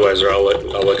up Budweiser.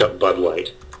 I'll look up Bud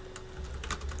Light.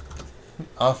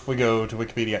 Off we go to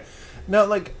Wikipedia. No,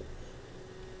 like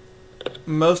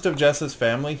most of Jess's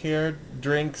family here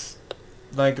drinks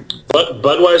like.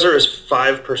 Budweiser is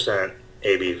 5%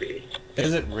 ABV.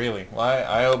 Is it really? Well,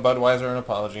 I owe Budweiser an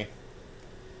apology.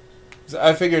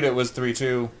 I figured it was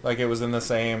 3.2, like it was in the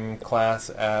same class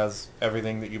as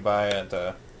everything that you buy at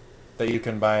that you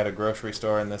can buy at a grocery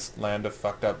store in this land of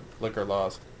fucked up liquor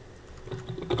laws.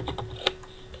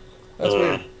 That's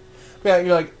weird. Yeah,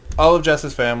 you're like all of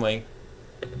Jess's family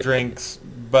drinks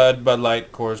Bud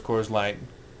Light, Coors Light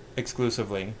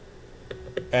exclusively.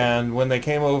 And when they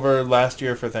came over last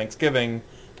year for Thanksgiving,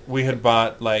 we had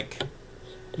bought like,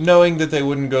 knowing that they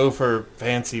wouldn't go for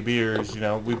fancy beers,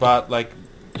 we bought like,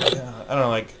 I don't know,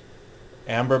 like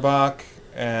Amberbach,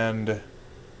 and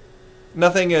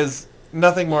nothing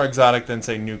more exotic than,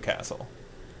 say, Newcastle.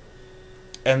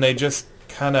 and they just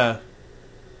kind of,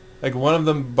 like, one of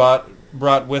them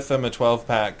brought with them a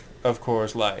 12-pack of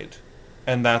Coors Light,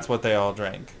 and that's what they all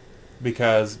drank,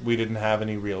 because we didn't have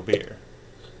any real beer.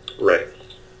 Right.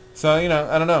 So, you know,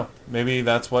 I don't know. Maybe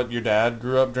that's what your dad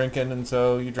grew up drinking, and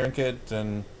so you drink it,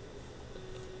 and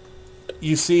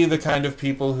you see the kind of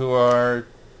people who are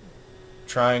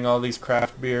trying all these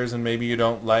craft beers, and maybe you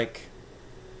don't like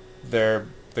the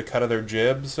cut of their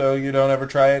jib, so you don't ever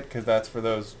try it, because that's for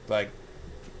those, like,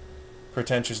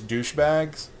 pretentious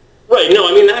douchebags. Right. No,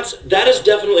 I mean, that is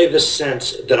definitely the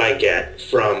sense that I get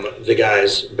from the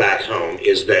guys back home,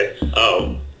 is that,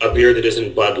 oh, a beer that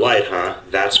isn't Bud Light, huh?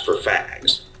 That's for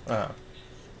fags. Uh-huh.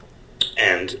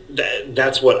 And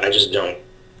that's what I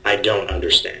don't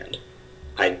understand.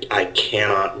 I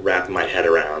cannot wrap my head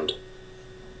around,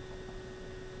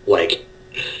 like,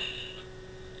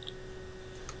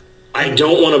 I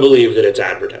don't want to believe that it's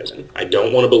advertising. I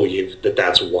don't want to believe that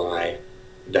that's why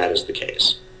that is the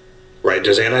case. Right?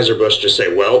 Does Anheuser-Busch just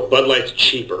say, well, Bud Light's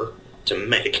cheaper to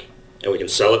make, and we can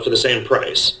sell it for the same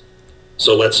price,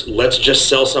 so let's just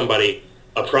sell somebody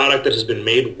a product that has been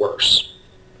made worse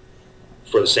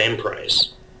for the same price?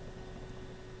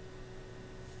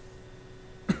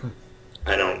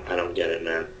 I don't get it,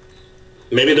 man.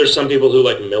 Maybe there's some people who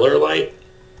like Miller Lite.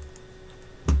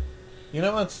 You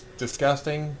know what's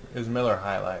disgusting is Miller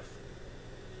High Life.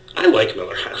 I like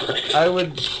Miller High Life.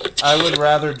 I would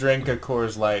rather drink a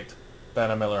Coors Light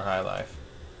than a Miller High Life.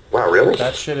 Wow, really?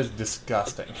 That shit is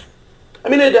disgusting. I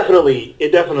mean, it definitely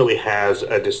has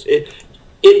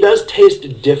it does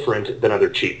taste different than other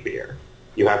cheap beer.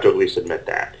 You have to at least admit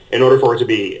that, in order for it to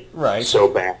be right. So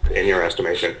bad in your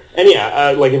estimation. And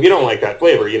yeah, like, if you don't like that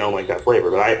flavor, you don't like that flavor.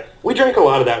 But we drank a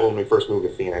lot of that when we first moved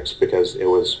to Phoenix, because it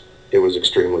was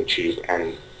extremely cheap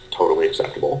and totally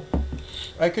acceptable.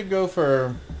 I could go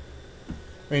for,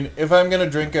 I mean, if I'm going to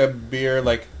drink a beer,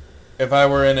 like, if I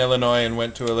were in Illinois and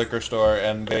went to a liquor store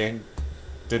and they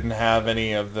didn't have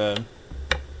any of the,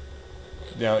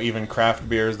 you know, even craft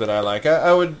beers that I like,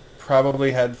 I would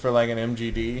probably head for, like, an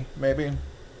MGD, maybe.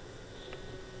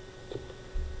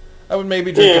 I would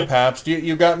maybe drink a Pabst.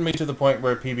 You've gotten me to the point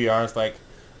where PBR is like,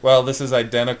 well, this is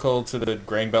identical to the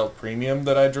Grain Belt Premium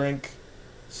that I drink,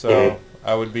 so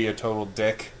I would be a total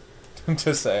dick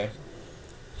to say.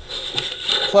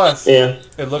 Plus,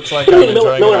 it looks like I'm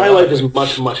enjoying Miller High Life is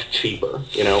much, much cheaper,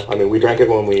 you know? I mean, we drank it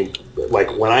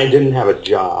when I didn't have a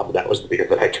job, that was the beer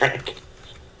that I drank.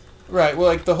 Right, well,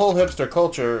 like, the whole hipster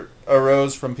culture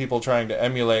arose from people trying to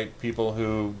emulate people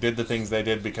who did the things they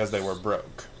did because they were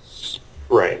broke.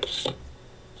 Right.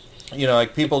 You know,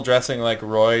 like, people dressing like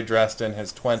Roy dressed in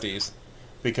his 20s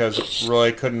because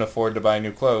Roy couldn't afford to buy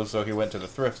new clothes, so he went to the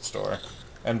thrift store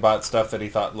and bought stuff that he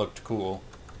thought looked cool.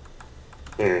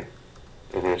 Yeah,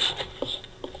 I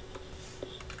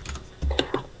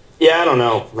don't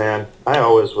know, man. I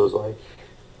always was like,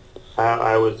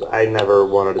 I never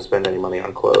wanted to spend any money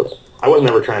on clothes. I was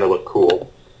never trying to look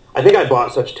cool. I think I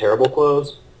bought such terrible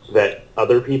clothes that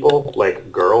other people,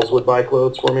 like girls, would buy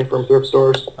clothes for me from thrift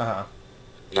stores. Uh-huh.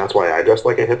 And that's why I dressed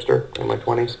like a hipster in my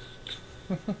 20s.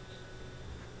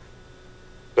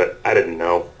 But I didn't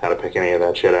know how to pick any of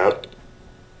that shit out.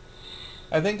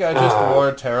 I think I just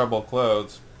wore terrible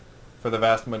clothes for the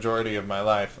vast majority of my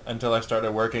life until I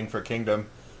started working for Kingdom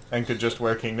and could just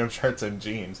wear Kingdom shirts and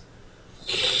jeans.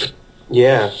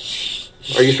 Yeah.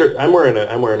 Are you sure? I'm wearing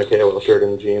a KoL shirt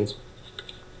and jeans.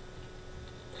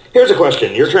 Here's a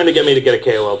question. You're trying to get me to get a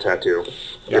KoL tattoo.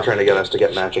 You're trying to get us to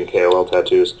get matching KoL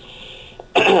tattoos.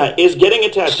 Is getting a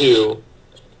tattoo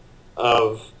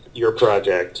of your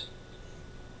project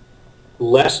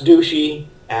less douchey,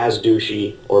 as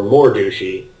douchey, or more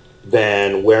douchey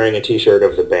than wearing a t-shirt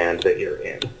of the band that you're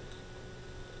in?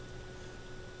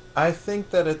 I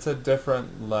think that it's a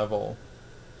different level.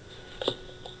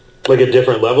 Like a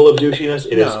different level of douchiness?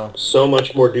 It is so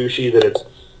much more douchey that it's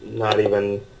not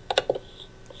even...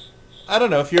 I don't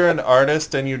know. If you're an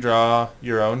artist and you draw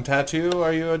your own tattoo,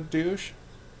 are you a douche?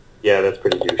 Yeah, that's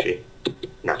pretty douchey.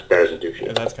 No, that isn't douchey.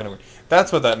 Yeah, that's kind of weird.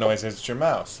 That's what that noise is. It's your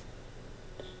mouse.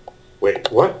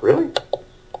 Wait, what? Really?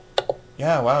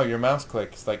 Yeah, wow, your mouse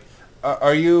clicks. Like,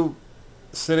 are you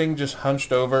sitting just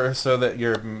hunched over so that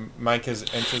your mic is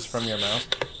inches from your mouth?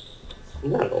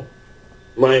 No.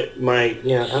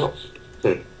 Yeah, I don't...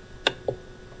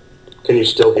 Can you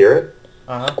still hear it?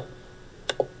 Uh-huh.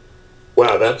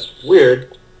 Wow, that's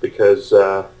weird, because,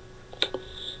 well,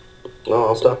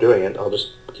 I'll stop doing it. I'll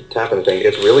just keep tapping the thing.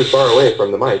 It's really far away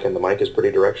from the mic, and the mic is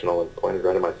pretty directional and pointed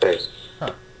right at my face.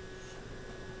 Huh.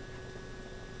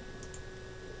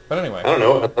 But anyway. I don't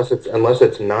know, unless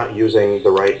it's not using the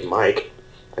right mic.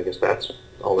 I guess that's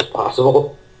always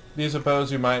possible. Do you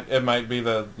suppose it might be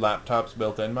the laptop's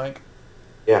built-in mic?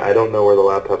 Yeah, I don't know where the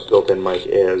laptop's built-in mic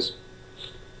is.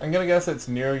 I'm gonna guess it's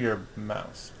near your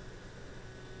mouse.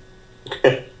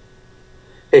 Hey,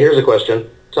 here's a question.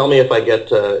 Tell me if I get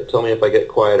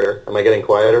quieter. Am I getting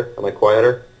quieter? Am I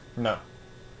quieter? No.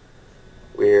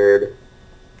 Weird.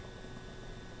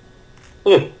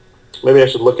 Maybe I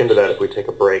should look into that if we take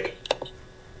a break.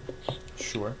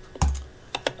 Sure.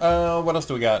 What else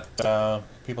do we got?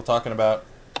 People talking about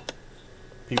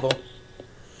people.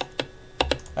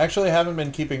 I actually haven't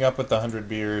been keeping up with the 100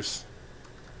 Beers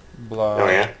blog. Oh,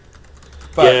 yeah?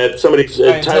 But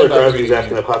yeah, Tyler Crosby's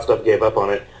asking if Hot Stuff gave up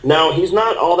on it. No, he's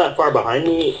not all that far behind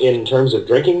me in terms of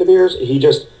drinking the beers. He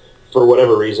just, for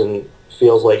whatever reason,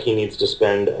 feels like he needs to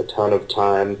spend a ton of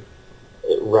time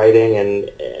writing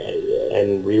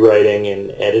and rewriting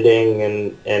and editing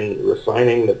and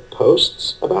refining the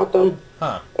posts about them.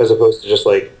 Huh. As opposed to just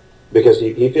like, because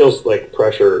he feels like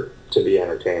pressure to be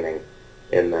entertaining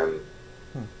in them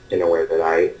in a way that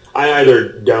I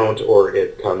either don't, or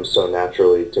it comes so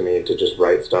naturally to me to just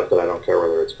write stuff that I don't care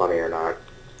whether it's funny or not.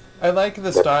 I like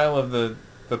the style of the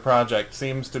project.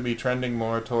 Seems to be trending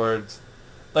more towards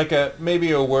like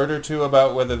maybe a word or two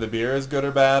about whether the beer is good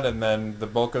or bad, and then the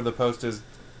bulk of the post is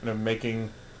making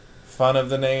fun of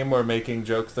the name or making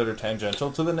jokes that are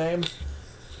tangential to the name,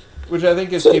 which I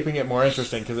think is keeping it more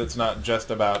interesting because it's not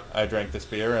just about I drank this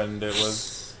beer and it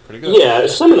was pretty good. Yeah,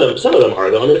 some of them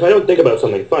are though. I mean, if I don't think about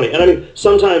something funny, and I mean,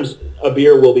 sometimes a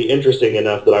beer will be interesting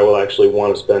enough that I will actually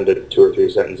want to spend 2 or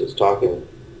 3 sentences talking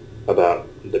about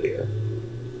the beer.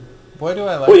 Boy, do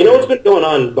I like. Well, you know what's been going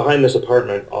on behind this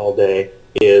apartment all day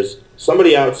is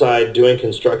somebody outside doing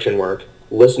construction work,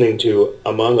 listening to,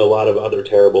 among a lot of other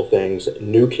terrible things,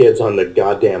 New Kids on the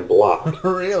Goddamn Block.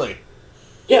 Really?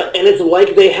 Yeah, and it's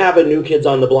like they have a New Kids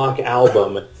on the Block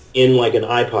album in like an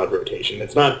iPod rotation.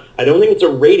 It's not, I don't think it's a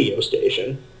radio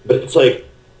station, but it's like,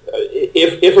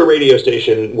 if a radio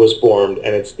station was formed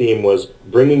and its theme was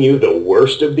bringing you the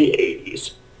worst of the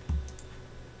 80s.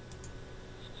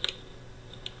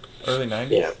 Early 90s?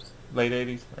 Yeah. Late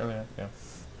 80s? Early 90s, yeah.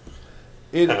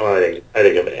 I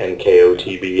think of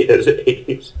NKOTB as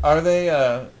 80s.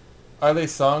 Are they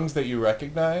songs that you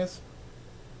recognize?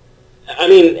 I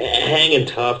mean, Hangin'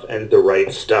 Tough and The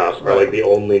Right Stuff are like the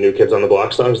only New Kids on the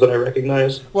Block songs that I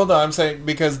recognize. Well, no, I'm saying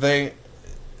because they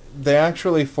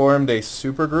actually formed a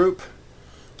supergroup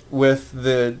with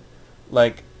the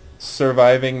like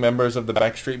surviving members of the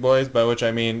Backstreet Boys, by which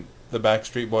I mean the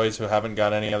Backstreet Boys who haven't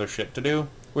got any other shit to do,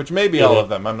 which may be all of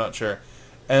them, I'm not sure.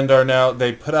 And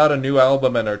they put out a new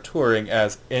album and are touring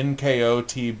as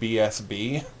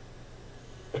NKOTBSB.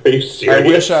 Are you serious? I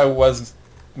wish I was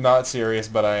not serious,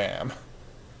 but I am.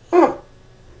 Huh.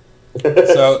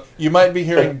 So you might be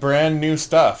hearing brand new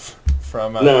stuff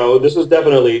from. No, this is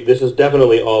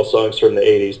definitely all songs from the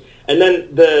 80s. And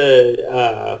then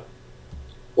the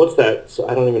what's that? So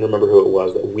I don't even remember who it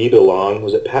was. That We Belong,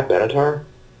 was it Pat Benatar?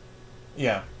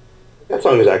 Yeah. That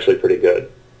song is actually pretty good.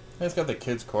 It's got the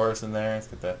kids chorus in there. It's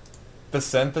got the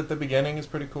synth at the beginning is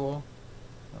pretty cool.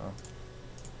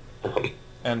 Oh.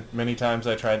 And many times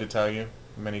I tried to tell you.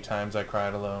 Many times I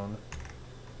cried alone.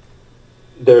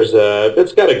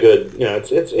 It's got a good,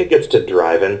 it gets to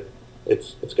driving.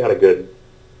 It's got a good,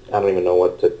 I don't even know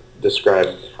what to describe.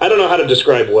 I don't know how to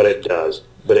describe what it does,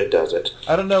 but it does it.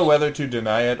 I don't know whether to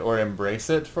deny it or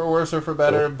embrace it for worse or for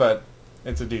better, but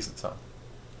it's a decent song.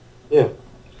 Yeah.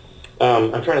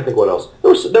 I'm trying to think what else.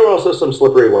 There were also some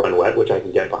Slippery When Wet, which I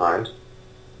can get behind.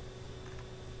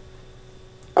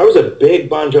 I was a big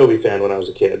Bon Jovi fan when I was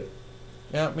a kid.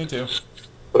 Yeah, me too.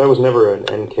 But I was never an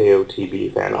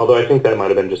NKOTB fan, although I think that might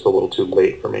have been just a little too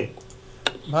late for me.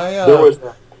 There was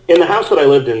in the house that I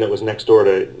lived in that was next door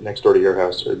to your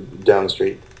house, or down the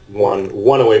street,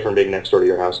 one away from being next door to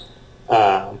your house.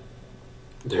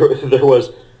 There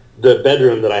was the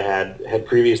bedroom that I had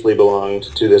previously belonged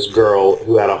to this girl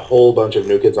who had a whole bunch of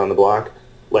New Kids on the Block,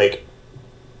 like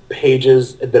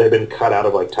pages that had been cut out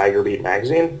of like Tiger Beat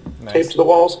magazine, taped to the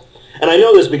walls. And I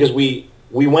know this because we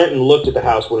went and looked at the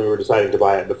house when we were deciding to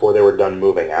buy it before they were done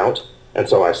moving out. And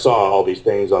so I saw all these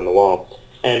things on the wall.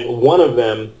 And one of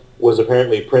them was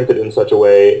apparently printed in such a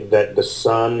way that the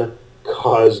sun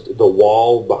caused the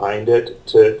wall behind it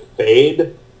to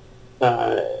fade,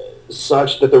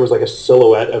 such that there was like a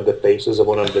silhouette of the faces of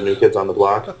one of the New Kids on the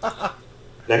Block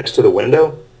next to the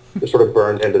window. It sort of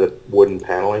burned into the wooden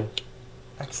paneling.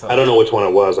 Excellent. I don't know which one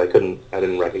it was. I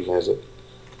didn't recognize it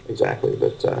exactly,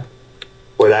 but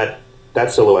boy,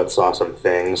 that silhouette saw some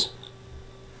things.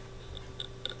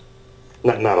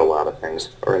 Not a lot of things,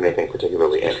 or anything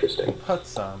particularly interesting. But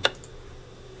some.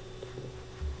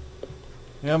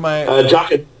 You know, my...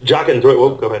 Jock and Throw...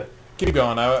 Whoa, go ahead. Keep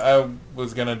going. I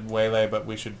was going to waylay, but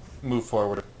we should move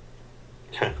forward.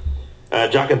 Okay.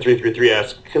 Jockin333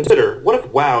 asks, consider, what if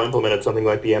WoW implemented something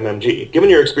like the MMG? Given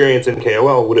your experience in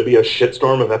KoL, would it be a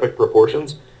shitstorm of epic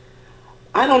proportions?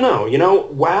 I don't know. You know,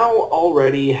 WoW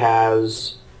already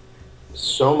has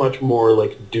so much more,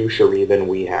 like, douchery than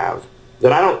we have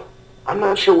that I'm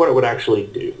not sure what it would actually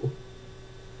do.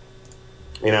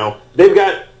 You know, they've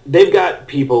got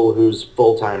people whose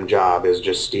full-time job is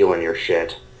just stealing your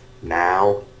shit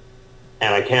now,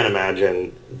 and I can't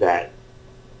imagine that.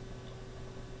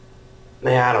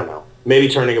 I don't know. Maybe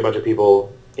turning a bunch of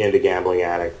people into gambling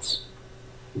addicts,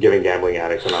 giving gambling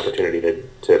addicts an opportunity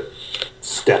to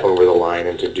step over the line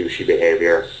into douchey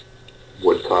behavior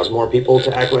would cause more people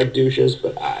to act like douches,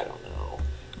 but I don't know.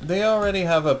 They already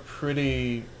have a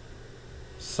pretty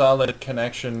solid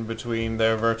connection between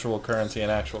their virtual currency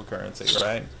and actual currency,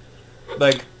 right?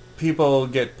 Like, people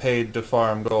get paid to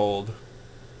farm gold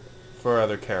for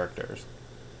other characters.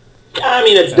 I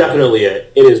mean, it is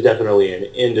definitely an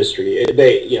industry.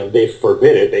 They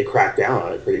forbid it. They crack down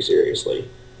on it pretty seriously.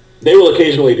 They will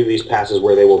occasionally do these passes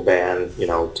where they will ban, 10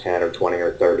 or 20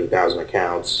 or 30,000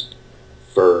 accounts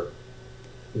for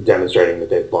demonstrating that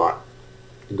they've bought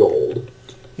gold.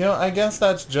 I guess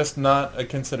that's just not a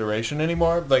consideration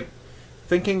anymore. Like,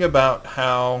 thinking about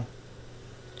how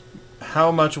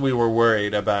much we were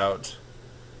worried about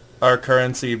our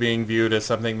currency being viewed as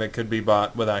something that could be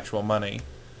bought with actual money.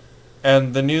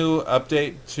 And the new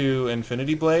update to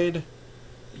Infinity Blade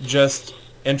just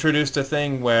introduced a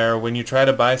thing where when you try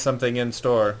to buy something in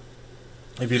store,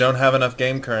 if you don't have enough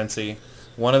game currency,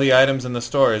 one of the items in the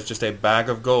store is just a bag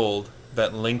of gold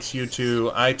that links you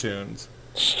to iTunes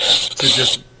to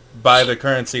just buy the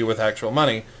currency with actual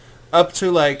money, up to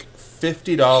like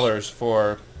 $50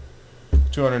 for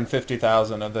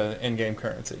 250,000 of the in-game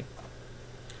currency.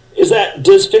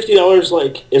 Does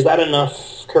 $50 is that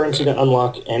enough currency to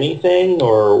unlock anything,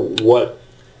 or what?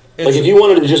 If you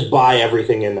wanted to just buy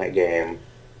everything in that game,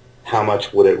 how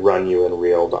much would it run you in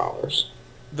real dollars?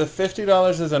 The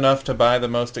 $50 is enough to buy the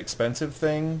most expensive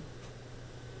thing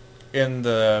in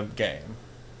the game.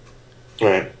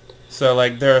 Right. So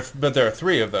there are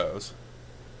 3 of those.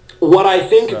 What I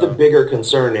think the bigger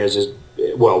concern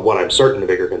what I'm certain the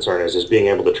bigger concern is being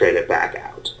able to trade it back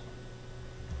out.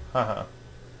 Uh-huh.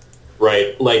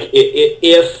 Right?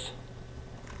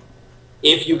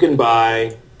 If you can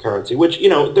buy currency, which,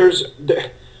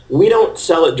 we don't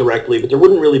sell it directly, but there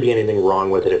wouldn't really be anything wrong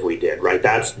with it if we did, right?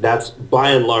 That's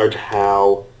by and large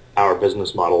how our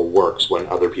business model works when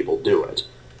other people do it,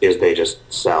 is they just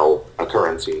sell a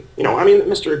currency.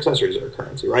 Mr. Accessories are a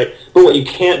currency, right? But what you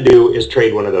can't do is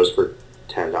trade one of those for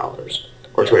 $10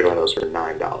 or trade one of those for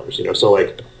 $9, So,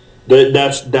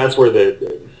 that's where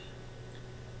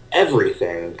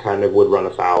everything kind of would run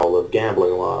afoul of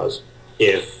gambling laws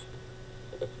if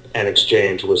an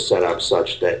exchange was set up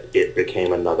such that it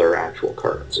became another actual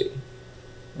currency.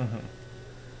 Mm-hmm.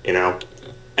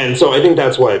 And so I think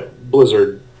that's why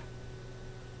Blizzard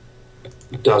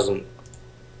doesn't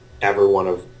ever want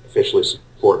to officially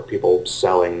support people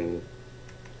selling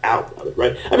out of it,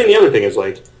 right? I mean, the other thing is,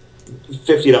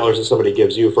 $50 that somebody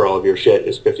gives you for all of your shit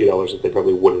is $50 that they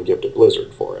probably wouldn't give to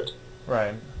Blizzard for it.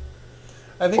 Right.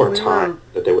 I think or time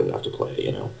that they wouldn't have to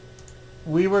play,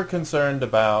 We were concerned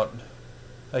about,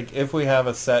 if we have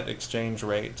a set exchange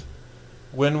rate,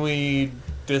 when we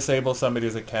disable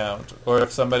somebody's account, or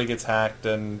if somebody gets hacked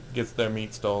and gets their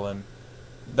meat stolen,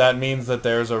 that means that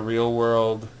there's a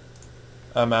real-world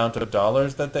amount of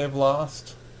dollars that they've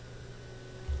lost.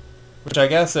 Which I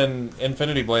guess in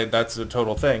Infinity Blade, that's a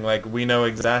total thing. We know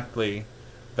exactly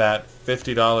that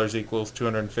 $50 equals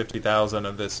 250,000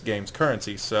 of this game's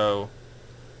currency, so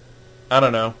I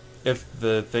don't know. If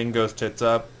the thing goes tits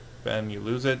up and you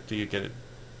lose it, do you get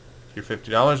your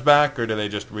 $50 back, or do they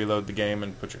just reload the game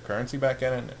and put your currency back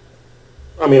in it?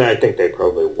 I mean, I think they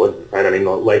probably wouldn't, right? I mean,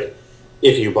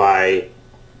 if you buy...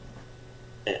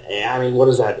 what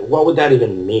is that? What would that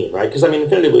even mean, right? Because,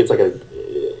 Infinity Blade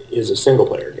is a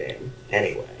single-player game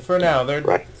anyway. For now,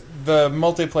 right? The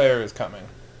multiplayer is coming.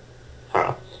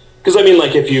 Huh. Because,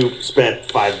 if you spent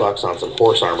 $5 on some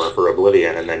horse armor for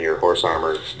Oblivion and then your horse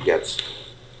armor gets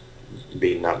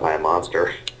beaten up by a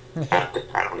monster,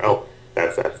 I don't know.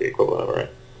 That's the equivalent of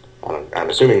it, right? I'm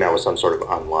assuming that was some sort of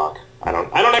unlock. I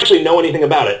don't actually know anything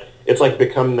about it. It's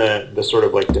become the sort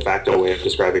of de facto way of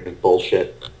describing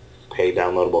bullshit pay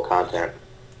downloadable content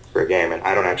for a game, and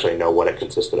I don't actually know what it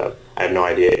consisted of. I have no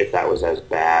idea if that was as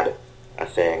bad a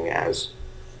thing as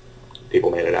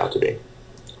people made it out to be.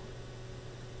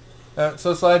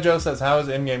 So Sly Joe says, how is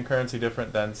in-game currency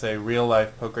different than, say,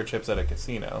 real-life poker chips at a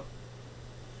casino?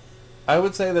 I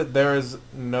would say that there is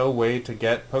no way to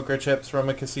get poker chips from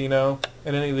a casino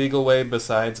in any legal way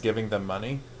besides giving them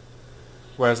money.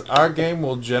 Whereas our game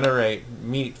will generate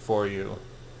meat for you.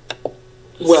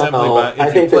 Well,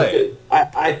 I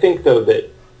think though that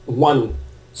one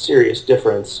serious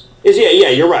difference is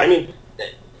you're right. I mean,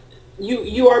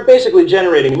 you are basically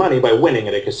generating money by winning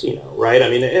at a casino, right? I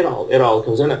mean, it all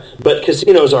comes in. But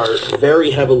casinos are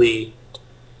very heavily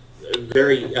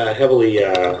regulated,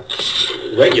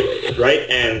 right?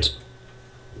 And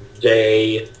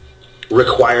they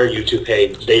require you to pay.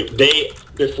 They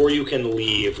before you can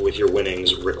leave with your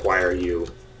winnings, require you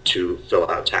to fill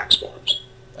out tax forms.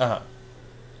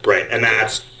 Right, and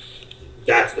that's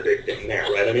the big thing there,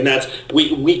 right? I mean, that's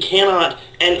we cannot,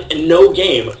 and no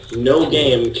game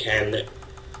can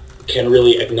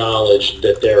really acknowledge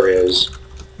that there is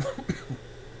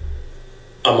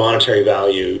a monetary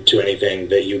value to anything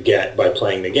that you get by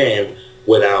playing the game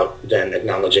without then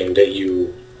acknowledging that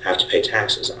you have to pay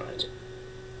taxes on it,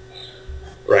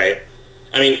 right?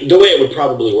 I mean, the way it would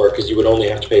probably work is you would only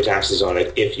have to pay taxes on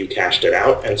it if you cashed it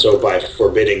out, and so by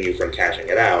forbidding you from cashing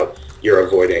it out, you're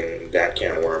avoiding that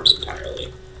can of worms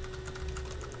entirely.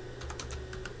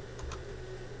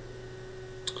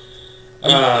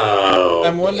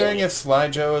 I'm wondering if Sly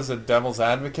Joe is a devil's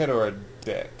advocate or a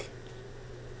dick.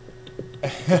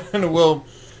 And we'll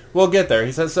get there.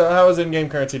 He says, so how is in-game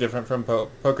currency different from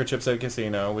poker chips at a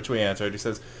casino? Which we answered. He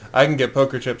says, I can get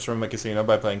poker chips from a casino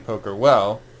by playing poker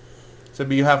well. So,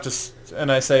 but you have to,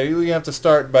 and I say, you have to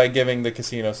start by giving the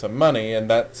casino some money, and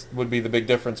that would be the big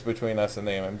difference between us and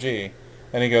the MMG.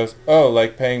 And he goes, oh,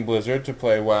 like paying Blizzard to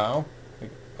play WoW?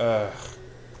 Like,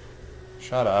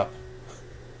 shut up.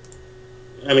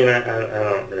 I mean, I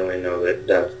don't really know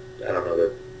that I don't know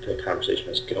that the conversation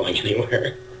is going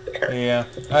anywhere there. Yeah,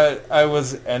 I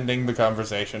was ending the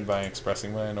conversation by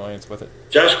expressing my annoyance with it.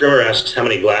 Josh Grimmer asks, how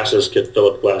many glasses could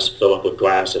Philip Glass fill up with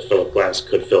glass if Philip Glass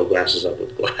could fill glasses up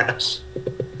with glass?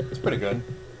 It's pretty good.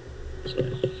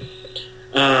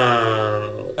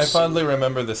 I fondly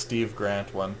remember the Steve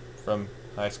Grant one from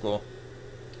high school.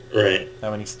 Right. How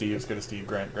many Steves could a Steve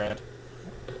Grant?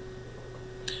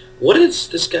 What is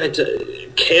this guy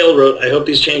KoL wrote, I hope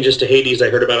these changes to Hades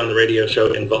I heard about on the radio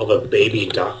show involve a baby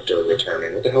doctor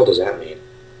returning. What the hell does that mean?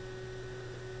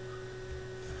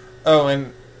 Oh,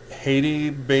 and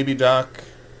Haiti, Baby Doc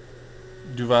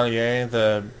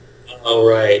Duvalier, Oh,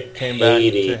 right. came back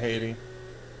to Haiti.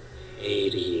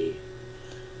 Haiti.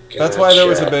 Gotcha. That's why there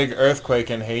was a big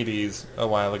earthquake in Hades a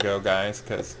while ago, guys,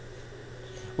 because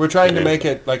we're trying to make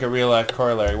it like a real-life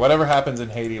corollary. Whatever happens in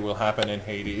Haiti will happen in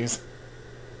Hades.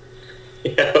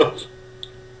 Yeah.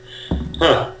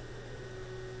 Huh.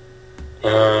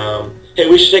 Hey,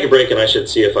 we should take a break, and I should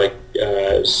see if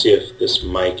this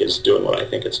mic is doing what I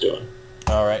think it's doing.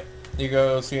 All right. You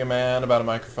go see a man about a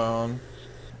microphone.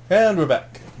 And we're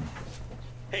back.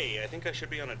 Hey, I think I should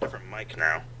be on a different mic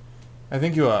now. I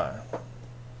think you are.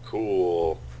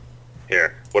 Cool.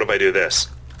 Here, what if I do this?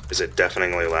 Is it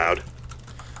deafeningly loud?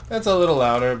 It's a little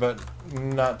louder, but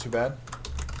not too bad.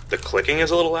 The clicking is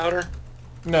a little louder?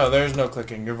 No, there's no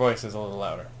clicking. Your voice is a little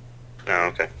louder. Oh,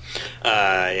 okay.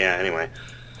 Yeah, anyway.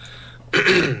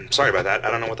 Sorry about that.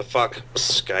 I don't know what the fuck.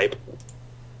 Skype.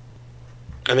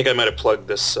 I think I might have plugged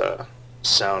this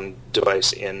sound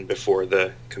device in before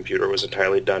the computer was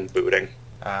entirely done booting.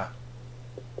 Ah.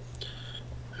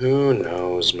 Who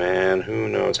knows, man? Who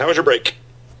knows? How was your break?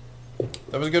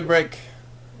 That was a good break.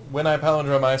 When I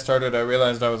palindrome started, I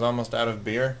realized I was almost out of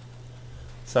beer.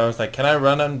 So I was like, can I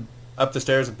run up the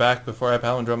stairs and back before I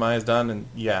palindrome is done? And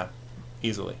yeah,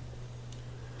 easily.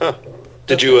 Huh.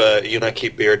 Did you not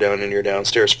keep beer down in your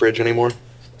downstairs fridge anymore?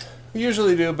 We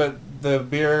usually do, but the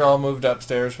beer all moved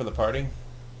upstairs for the party.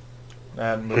 I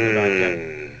hadn't moved it back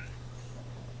yet.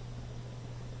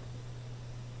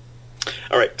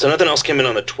 All right, so nothing else came in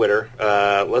on the Twitter.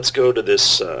 Let's go to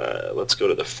this. Let's go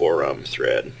to the forum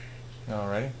thread.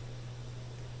 Alrighty.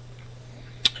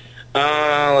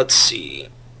 Let's see.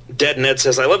 Dead Ned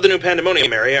says, I love the new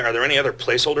Pandemonium area. Are there any other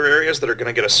placeholder areas that are going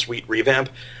to get a sweet revamp?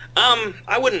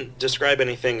 I wouldn't describe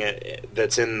anything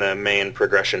that's in the main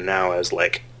progression now as,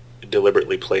 like,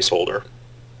 deliberately placeholder.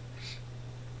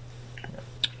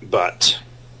 But,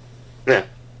 yeah,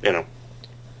 you know,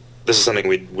 this is something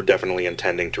we were definitely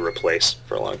intending to replace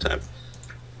for a long time.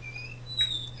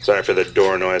 Sorry for the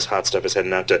door noise. Hot Stuff is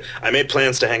heading out to... I made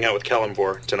plans to hang out with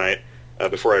Kellenvor tonight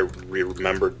before I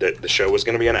remembered that the show was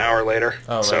going to be an hour later.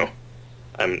 Oh, right. So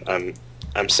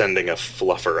I'm sending a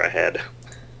fluffer ahead.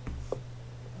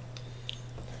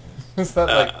 Is that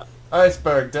like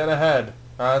iceberg dead ahead?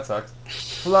 Oh, that sucks.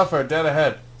 Fluffer dead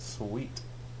ahead. Sweet.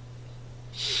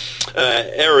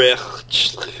 Erich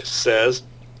says,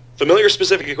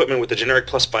 Familiar-specific equipment with the generic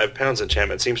 +5 pounds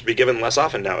enchantment seems to be given less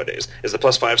often nowadays. Is the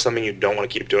 +5 something you don't want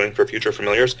to keep doing for future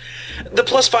familiars? The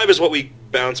 +5 is what we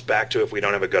bounce back to if we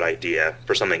don't have a good idea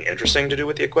for something interesting to do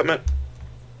with the equipment.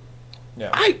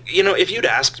 Yeah. If you'd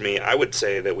asked me, I would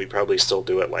say that we probably still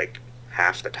do it like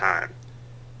half the time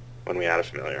when we add a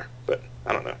familiar, but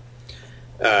I don't know.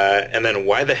 And then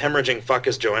why the hemorrhaging fuck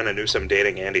is Joanna Newsom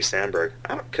dating Andy Samberg?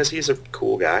 Because he's a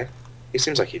cool guy. He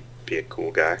seems like he'd be a cool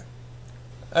guy.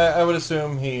 I would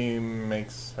assume he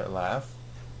makes her laugh.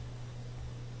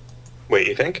 Wait,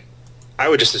 you think? I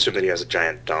would just assume that he has a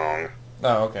giant dong.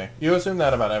 Oh, okay. You assume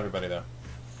that about everybody, though.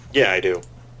 Yeah, I do.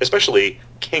 Especially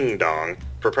King Dong,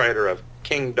 proprietor of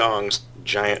King Dong's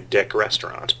Giant Dick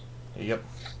Restaurant. Yep.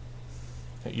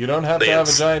 You don't have to have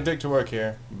a giant dick to work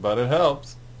here, but it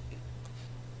helps.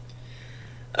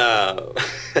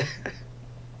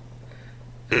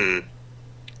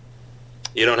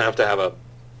 You don't have to have a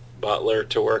butler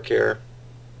to work here.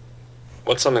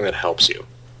 What's something that helps you?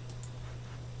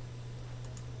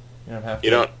 You don't have to. You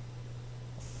don't.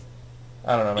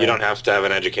 I don't know, man. You don't have to have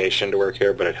an education to work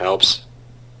here, but it helps.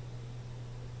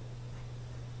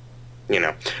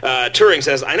 Turing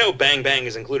says, I know bang bang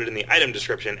is included in the item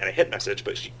description and a hit message,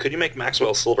 but could you make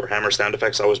Maxwell's silver hammer sound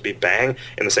effects always be bang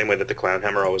in the same way that the clown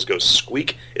hammer always goes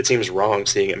squeak? It seems wrong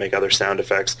seeing it make other sound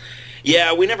effects.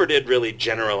 Yeah, we never did really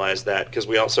generalize that because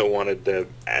we also wanted the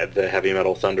heavy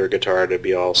metal thunder guitar to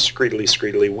be all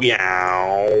screedly,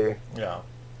 wow. Yeah.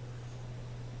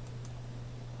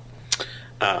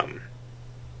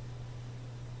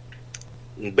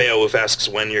 Beowulf asks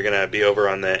when you're going to be over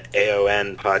on the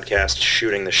AON podcast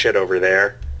shooting the shit over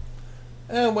there.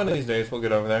 One of these days we'll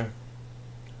get over there.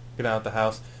 Get out the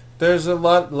house. There's a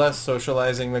lot less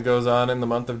socializing that goes on in the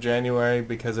month of January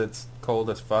because it's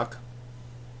cold as fuck.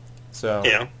 So,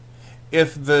 yeah.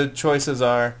 If the choices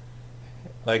are,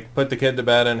 like, put the kid to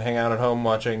bed and hang out at home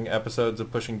watching episodes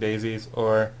of Pushing Daisies,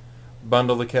 or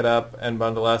bundle the kid up and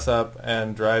bundle us up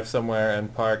and drive somewhere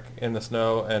and park in the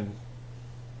snow and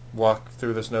walk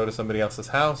through the snow to somebody else's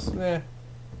house, the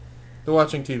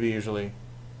watching TV usually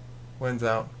wins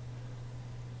out.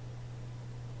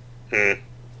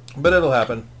 But it'll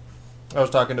happen. I was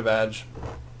talking to Vaj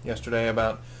yesterday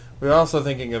about, we were also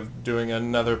thinking of doing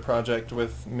another project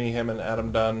with me, him, and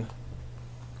Adam Dunn,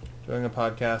 doing a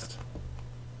podcast.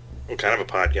 What kind of a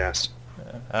podcast?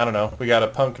 I don't know. We got a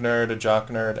punk nerd, a jock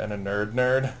nerd, and a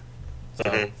nerd.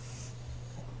 So.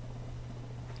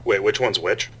 Wait, which one's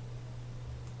which?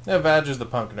 Yeah, Vaj is the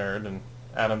punk nerd, and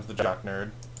Adam's the jock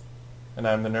nerd. And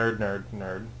I'm the nerd.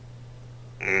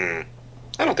 I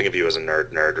don't think of you as a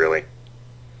nerd, really.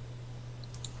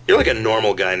 You're like a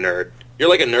normal guy nerd. You're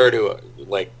like a nerd who,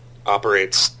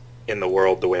 operates in the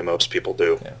world the way most people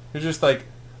do. Yeah. You're just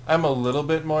I'm a little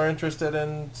bit more interested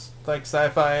in,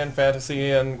 sci-fi and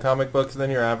fantasy and comic books than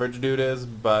your average dude is,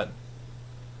 but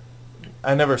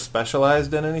I never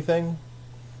specialized in anything.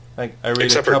 I read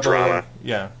Except a couple for drama.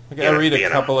 I read a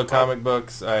couple of comic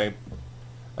books. I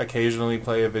occasionally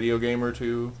play a video game or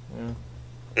two. Yeah.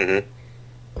 Mm-hmm.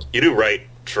 You do write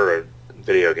for a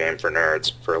video game for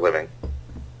nerds for a living.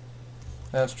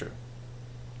 That's true.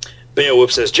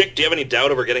 Beowulf says, Jake, do you have any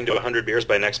doubt over getting to 100 beers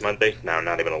by next Monday? No,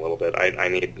 not even a little bit. I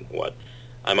need,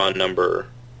 I'm on number...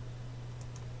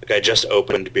 I just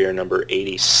opened beer number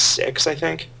 86, I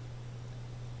think.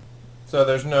 So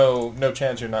there's no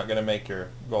chance you're not going to make your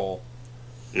goal?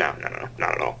 No,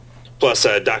 not at all. Plus,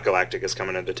 Doc Galactic is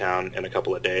coming into town in a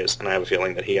couple of days, and I have a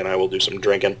feeling that he and I will do some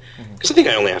drinking. Because I think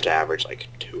I only have to average,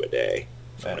 2 a day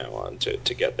from now on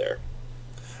to get there.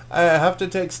 I have to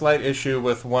take slight issue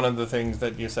with one of the things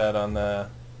that you said on the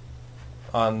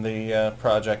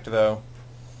project, though.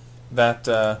 That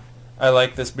I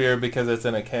like this beer because it's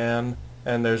in a can,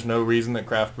 and there's no reason that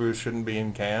craft brews shouldn't be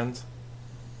in cans.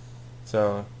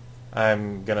 So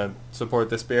I'm going to support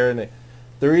this beer. And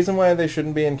the reason why they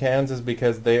shouldn't be in cans is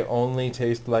because they only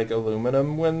taste like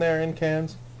aluminum when they're in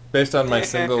cans, based on my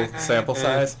single sample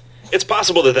size. It's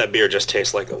possible that beer just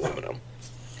tastes like aluminum.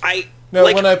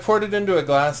 When I poured it into a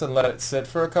glass and let it sit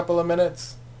for a couple of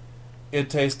minutes, it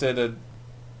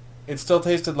still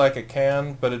tasted like a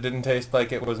can, but it didn't taste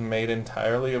like it was made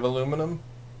entirely of aluminum.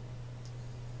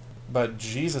 But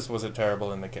Jesus, was it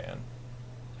terrible in the can.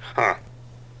 Huh.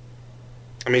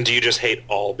 I mean, do you just hate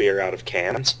all beer out of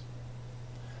cans?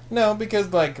 No, because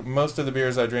most of the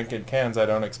beers I drink in cans, I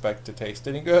don't expect to taste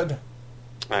any good.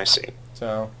 I see.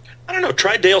 So I don't know.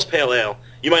 Try Dale's Pale Ale.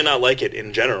 You might not like it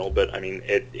in general, but I mean,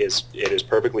 it is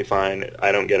perfectly fine.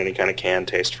 I don't get any kind of can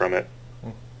taste from it.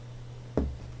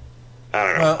 I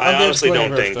don't know. Well, I honestly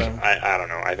don't think. Then. I don't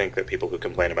know. I think that people who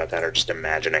complain about that are just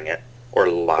imagining it or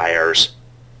liars.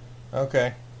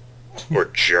 Okay. Or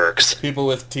jerks. People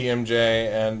with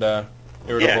TMJ and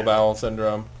irritable bowel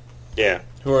syndrome. Yeah.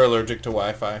 Who are allergic to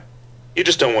Wi-Fi. You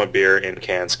just don't want beer in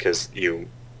cans because you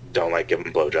don't like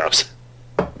giving blowjobs.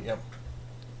 Yep.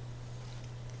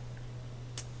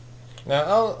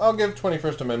 Now, I'll give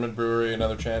 21st Amendment Brewery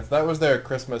another chance. That was their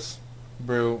Christmas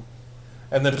brew.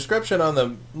 And the description on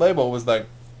the label was like,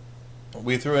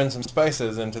 we threw in some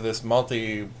spices into this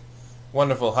malty,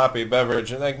 wonderful, hoppy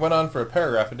beverage. And it went on for a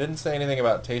paragraph. It didn't say anything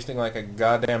about tasting like a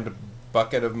goddamned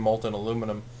bucket of molten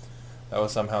aluminum that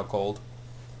was somehow cold.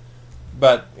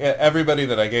 But yeah, everybody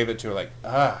that I gave it to were like,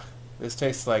 this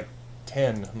tastes like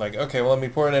tin. I'm like, okay, well, let me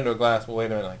pour it into a glass. Well, wait a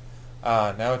minute.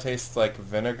 Like, now it tastes like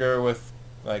vinegar with,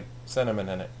 like, cinnamon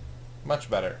in it. Much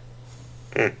better.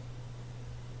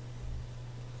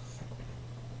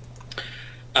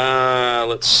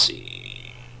 Let's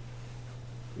see.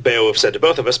 Beowulf said to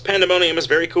both of us, Pandemonium is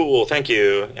very cool, thank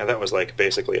you. Yeah, that was, like,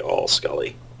 basically all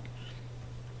Scully.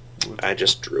 I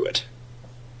just drew it.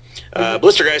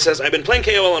 Blister Guy says, I've been playing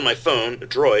KoL on my phone, a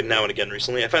droid, now and again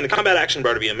recently. I find the combat action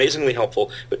bar to be amazingly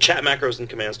helpful, but chat macros and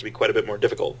commands to be quite a bit more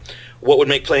difficult. What would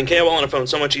make playing KoL on a phone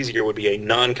so much easier would be a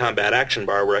non-combat action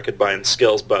bar where I could bind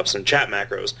skills, buffs, and chat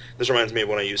macros. This reminds me of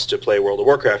when I used to play World of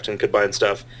Warcraft and could bind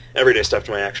stuff, everyday stuff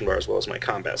to my action bar as well as my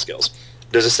combat skills.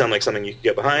 Does this sound like something you could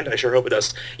get behind? I sure hope it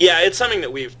does. Yeah, it's something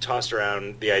that we've tossed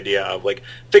around, the idea of, like,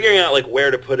 figuring out, like,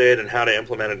 where to put it and how to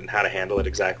implement it and how to handle it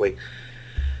exactly.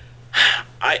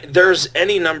 There's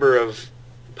any number of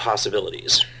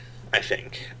possibilities, I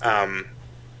think.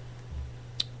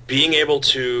 Being able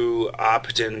to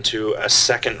opt into a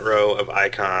second row of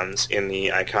icons in the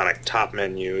iconic top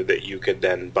menu that you could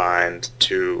then bind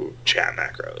to chat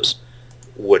macros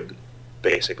would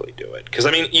basically do it. Because,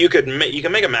 I mean, you can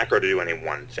make a macro to do any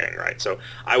one thing, right? So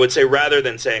I would say rather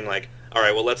than saying, like, all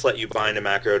right, well, let's let you bind a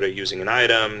macro to using an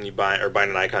item, bind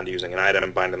an icon to using an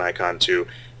item, bind an icon to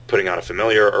putting on a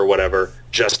familiar or whatever,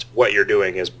 just what you're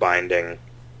doing is binding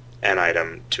an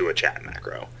item to a chat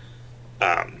macro.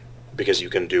 Because you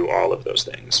can do all of those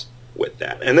things with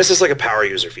that. And this is like a power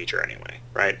user feature anyway,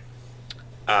 right?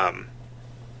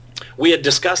 We had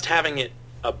discussed having it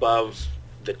above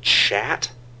the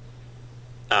chat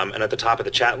and at the top of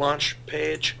the chat launch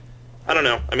page. I don't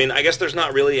know. I mean, I guess there's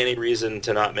not really any reason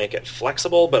to not make it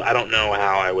flexible, but I don't know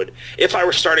how I would... If I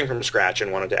were starting from scratch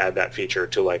and wanted to add that feature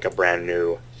to, like, a brand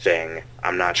new thing,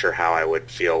 I'm not sure how I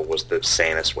would feel was the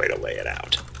sanest way to lay it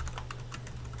out.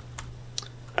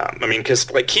 I mean, because,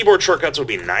 like, keyboard shortcuts would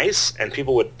be nice, and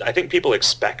I think people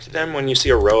expect them when you see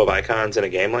a row of icons in a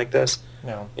game like this.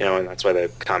 No. You know, and that's why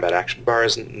the combat action bar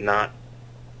is not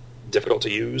difficult to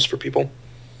use for people.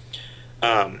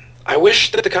 I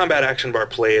wish that the combat action bar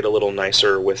played a little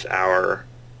nicer with our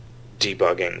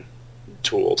debugging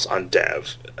tools on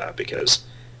dev, because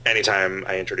anytime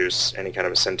I introduce any kind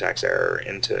of a syntax error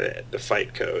into the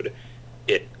fight code,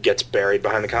 it gets buried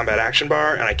behind the combat action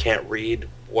bar, and I can't read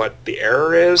what the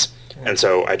error is, and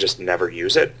so I just never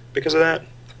use it because of that.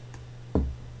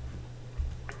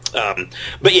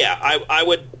 But yeah,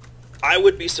 I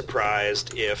would be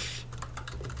surprised if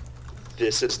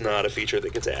this is not a feature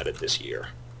that gets added this year.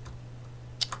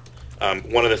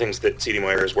 One of the things that CD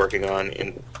Moyer is working on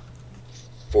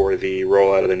for the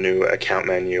rollout of the new account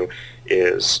menu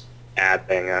is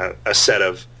adding a set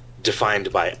of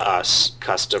defined by us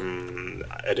custom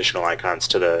additional icons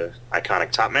to the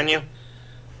iconic top menu.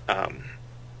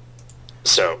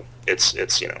 So it's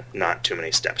not too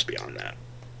many steps beyond that.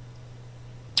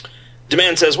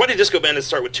 Demand says, why do Disco Bandits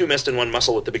start with 2 mist and 1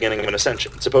 muscle at the beginning of an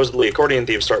ascension? Supposedly, Accordion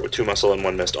Thieves start with 2 muscle and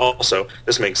 1 mist also.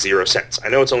 This makes 0 sense. I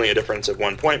know it's only a difference of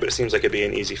 1 point, but it seems like it'd be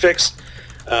an easy fix.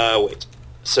 Wait.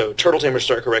 So, Turtle Tamers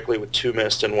start correctly with 2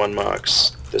 mist and 1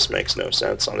 mux. This makes no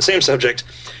sense. On the same subject,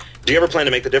 do you ever plan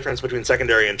to make the difference between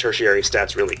secondary and tertiary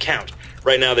stats really count?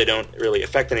 Right now, they don't really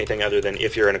affect anything other than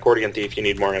if you're an Accordion Thief, you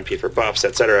need more MP for buffs,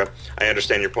 etc. I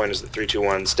understand your point is that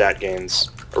 3-2-1 stat gains...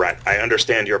 Right, I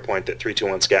understand your point that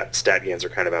 3-2-1 stat gains are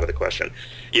kind of out of the question.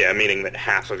 Yeah, meaning that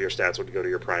half of your stats would go to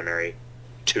your primary,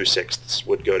 2/6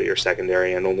 would go to your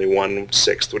secondary, and only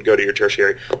 1/6 would go to your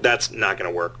tertiary. That's not going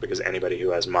to work because anybody who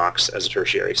has Mox as a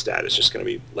tertiary stat is just going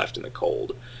to be left in the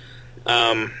cold.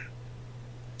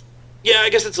 Yeah, I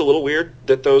guess it's a little weird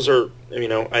that those are,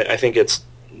 I think it's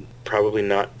probably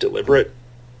not deliberate.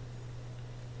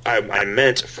 I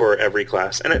meant for every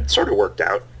class, and it sort of worked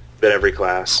out, that every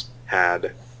class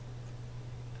had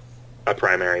a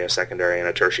primary, a secondary, and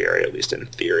a tertiary, at least in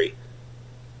theory.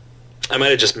 I might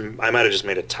have just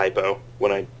made a typo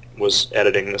when I was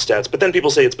editing the stats, but then people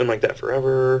say it's been like that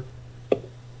forever.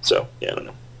 So, yeah, I don't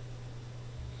know.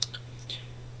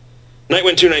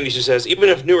 Nightwind292 says, even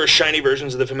if newer shiny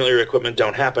versions of the familiar equipment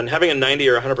don't happen, having a 90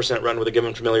 or 100% run with a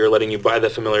given familiar letting you buy the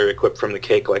familiar equip from the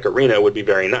cake like Arena would be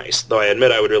very nice, though I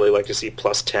admit I would really like to see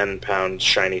plus 10-pound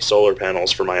shiny solar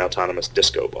panels for my autonomous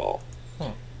disco ball.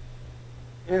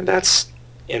 And that's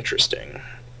interesting,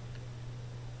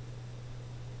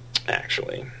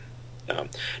 actually.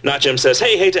 Not Jim says,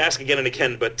 hey, hate to ask again and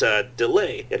again, but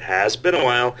delay. It has been a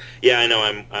while. Yeah, I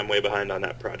know I'm way behind on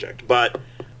that project, but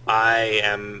I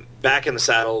am back in the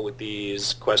saddle with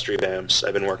these quest revamps.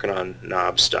 I've been working on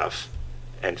knob stuff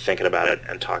and thinking about it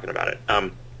and talking about it.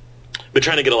 Been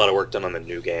trying to get a lot of work done on the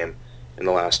new game in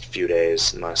the last few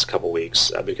days, in the last couple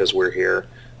weeks, because we're here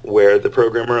where the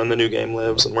programmer on the new game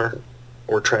lives, and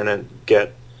we're trying to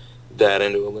get that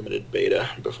into a limited beta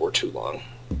before too long,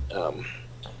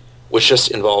 which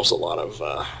just involves a lot of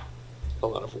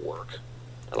work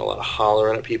and a lot of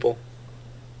hollering at people.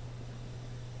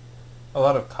 A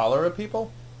lot of cholera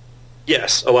people?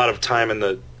 Yes, a lot of time in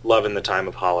the love in the time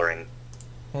of hollering.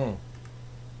 A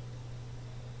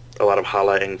lot of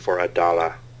hollering for a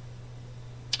dollar.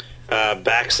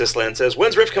 Back Sisland says,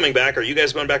 when's Riff coming back? Are you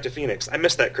guys going back to Phoenix? I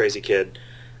missed that crazy kid.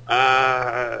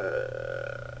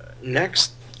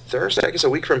 Next Thursday, I guess a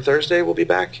week from Thursday, we'll be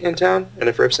back in town. And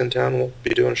if Riff's in town, we'll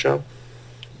be doing a show.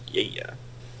 Yeah.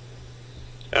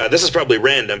 This is probably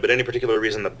random, but any particular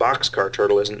reason the boxcar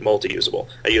turtle isn't multi-usable?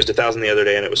 I used 1,000 the other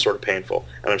day, and it was sort of painful,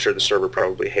 and I'm sure the server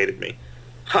probably hated me.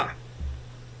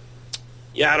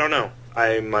 Yeah, I don't know.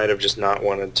 I might have just not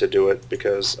wanted to do it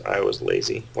because I was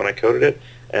lazy when I coded it,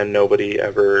 and nobody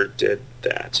ever did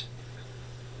that.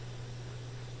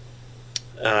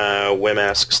 Wim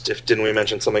asks, didn't we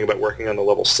mention something about working on the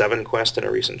level 7 quest in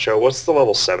a recent show? What's the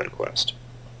level 7 quest?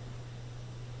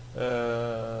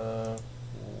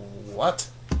 What?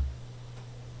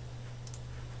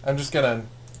 I'm just gonna...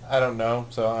 I don't know,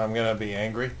 so I'm gonna be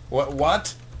angry.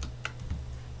 What?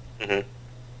 Mm-hmm.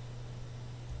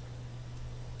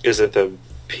 Is it the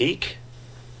peak?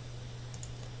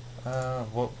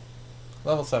 Well,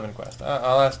 level 7 quest.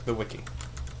 I'll ask the wiki.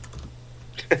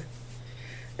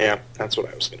 Yeah, that's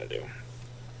what I was gonna do.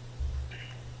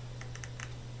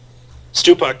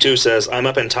 Stupak2 says, I'm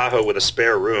up in Tahoe with a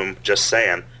spare room, just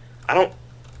saying. I don't...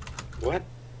 What?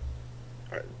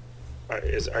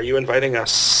 Are you inviting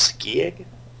us skiing?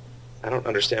 I don't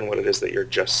understand what it is that you're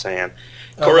just saying.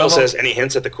 Corel says, any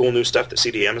hints at the cool new stuff that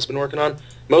CDM has been working on?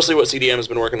 Mostly what CDM has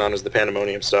been working on is the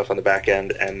Pandemonium stuff on the back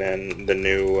end, and then the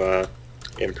new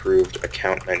improved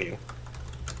account menu.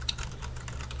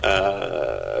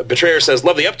 Betrayer says,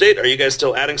 love the update. Are you guys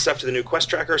still adding stuff to the new quest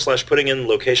tracker / putting in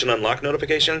location unlock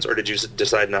notifications, or did you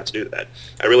decide not to do that?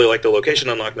 I really like the location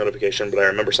unlock notification, but I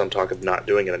remember some talk of not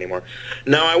doing it anymore.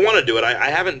 No, I want to do it. I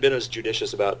haven't been as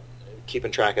judicious about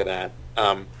keeping track of that.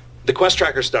 The quest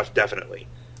tracker stuff, definitely.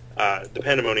 The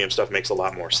Pandemonium stuff makes a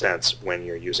lot more sense when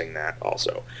you're using that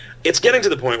also. It's getting to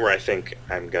the point where I think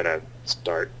I'm going to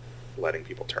start letting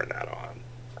people turn that on.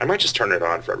 I might just turn it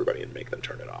on for everybody and make them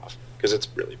turn it off, because it's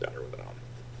really better with it on.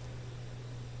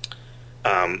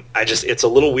 It's a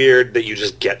little weird that you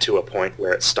just get to a point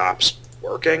where it stops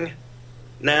working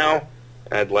now.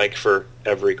 I'd like for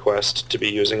every quest to be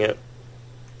using it,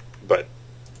 but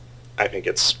I think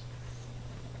it's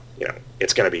going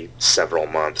to be several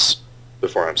months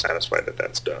before I'm satisfied that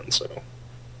that's done, so...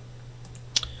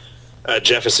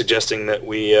 Jeff is suggesting that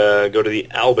we go to the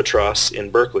Albatross in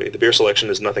Berkeley. The beer selection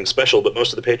is nothing special, but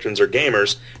most of the patrons are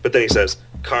gamers. But then he says,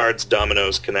 cards,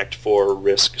 dominoes, Connect 4,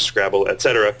 Risk, Scrabble,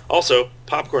 etc. Also,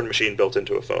 popcorn machine built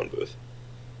into a phone booth.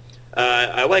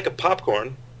 I like a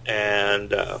popcorn,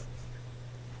 and so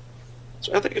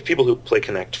I think of people who play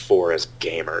Connect 4 as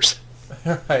gamers.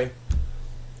 Right.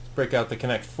 Let's break out the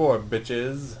Connect 4,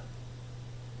 bitches.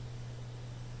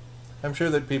 I'm sure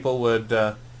that people would...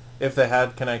 if they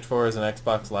had Connect 4 as an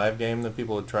Xbox Live game, then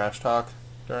people would trash talk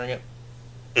during it.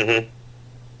 Mm-hmm.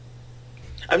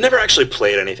 I've never actually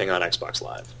played anything on Xbox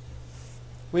Live.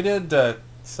 We did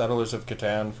Settlers of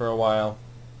Catan for a while.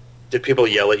 Did people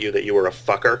yell at you that you were a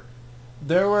fucker?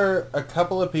 There were a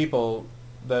couple of people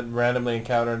that randomly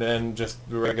encountered in just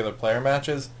regular player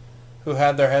matches who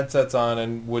had their headsets on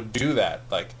and would do that.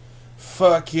 Like,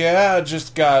 fuck yeah, I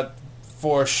just got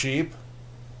 4 sheep.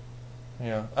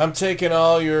 Yeah, I'm taking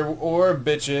all your ore,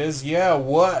 bitches. Yeah,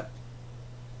 what?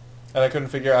 And I couldn't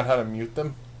figure out how to mute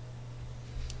them.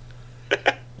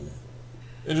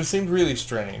 It just seemed really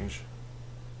strange.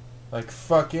 Like,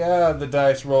 fuck yeah, the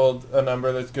dice rolled a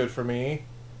number that's good for me.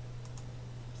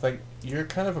 It's like, you're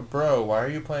kind of a bro. Why are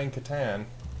you playing Catan?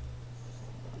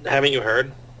 Haven't you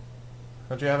heard?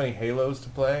 Don't you have any Halos to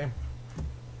play?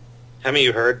 Haven't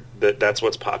you heard that that's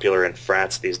what's popular in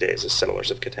frats these days is Settlers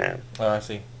of Catan? Oh, I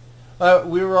see.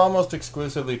 We were almost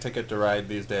exclusively Ticket to Ride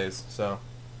these days, so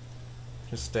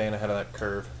just staying ahead of that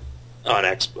curve. Are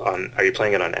you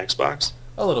playing it on Xbox?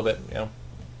 A little bit, you know.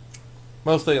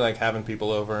 Mostly like having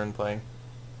people over and playing.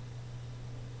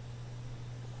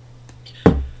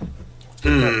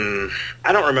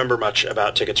 I don't remember much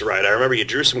about Ticket to Ride. I remember you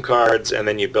drew some cards and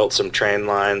then you built some train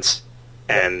lines,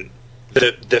 and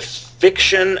the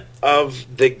fiction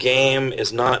of the game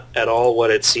is not at all what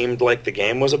it seemed like the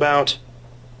game was about,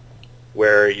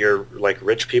 where you're like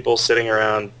rich people sitting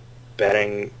around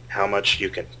betting how much you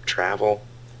can travel.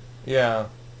 Yeah.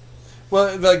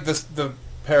 Well, like the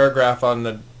paragraph on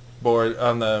the board,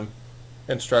 on the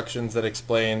instructions that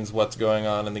explains what's going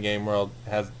on in the game world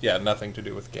has, nothing to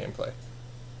do with gameplay.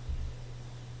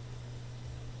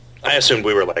 I assumed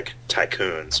we were like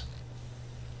tycoons.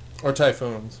 Or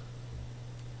typhoons.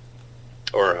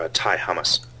 Or Thai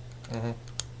hummus.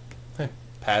 Mm-hmm.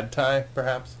 Pad Thai,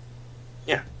 perhaps?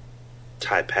 Yeah.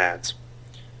 Thai pads.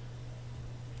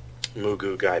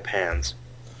 Mugu Gai pans.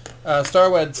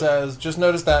 Starwed says, just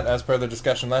noticed that, as per the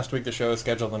discussion last week, the show is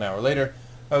scheduled an hour later.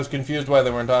 I was confused why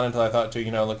they weren't on until I thought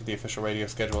to, look at the official radio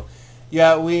schedule.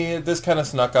 Yeah, this kind of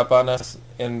snuck up on us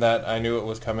in that I knew it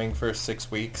was coming for 6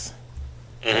 weeks.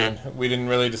 Mm-hmm. And we didn't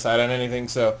really decide on anything,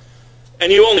 so...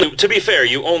 And you only, to be fair,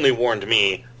 you only warned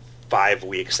me 5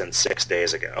 weeks and 6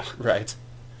 days ago. Right.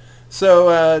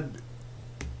 So,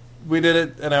 we did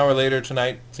it an hour later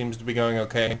tonight. Seems to be going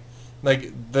okay.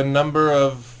 Like, the number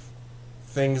of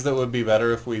things that would be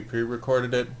better if we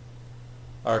pre-recorded it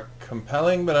are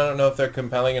compelling, but I don't know if they're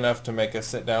compelling enough to make us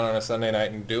sit down on a Sunday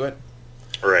night and do it.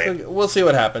 Right. So we'll see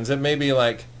what happens. It may be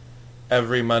like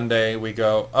every Monday we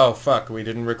go, oh, fuck, we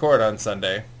didn't record on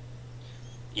Sunday.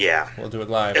 Yeah. We'll do it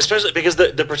live. Especially because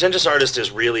the pretentious artist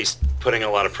is really putting a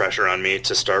lot of pressure on me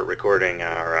to start recording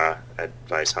our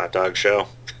Advice Hot Dog show.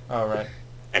 Oh, right.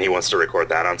 And he wants to record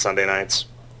that on Sunday nights,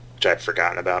 which I'd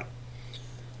forgotten about.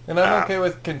 And I'm okay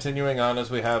with continuing on as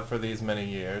we have for these many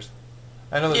years.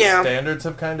 I know that standards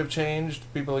have kind of changed.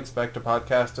 People expect a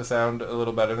podcast to sound a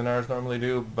little better than ours normally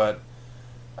do, but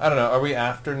I don't know. Are we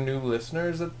after new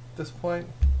listeners at this point?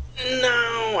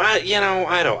 No, I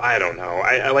don't know.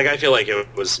 I feel like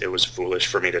it was foolish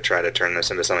for me to try to turn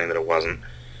this into something that it wasn't.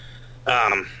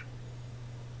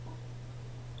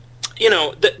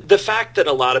 The fact that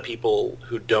a lot of people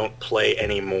who don't play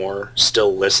anymore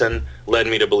still listen led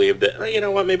me to believe that,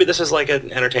 maybe this is like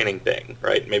an entertaining thing,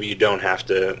 right? Maybe you don't have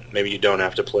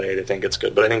to play to think it's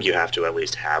good, but I think you have to at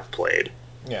least have played.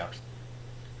 Yeah.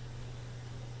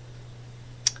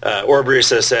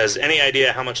 Orbrisa says, any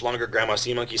idea how much longer Grandma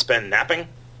Sea Monkey spent napping?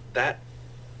 That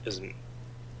is a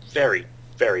very,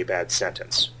 very bad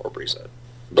sentence, Orbrisa.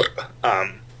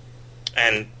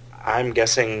 And I'm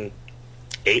guessing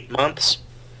 8 months.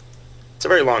 It's a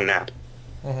very long nap.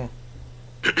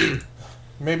 Mm-hmm.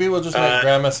 Maybe we'll just make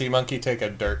Grandma Sea Monkey take a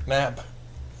dirt nap.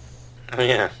 Oh,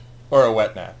 yeah. Or a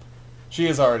wet nap. She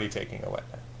is already taking a wet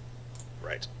nap.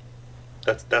 Right.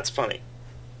 That's funny.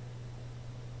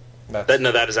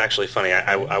 That is actually funny.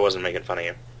 I wasn't making fun of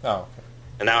you. Oh, okay.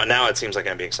 And now it seems like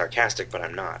I'm being sarcastic, but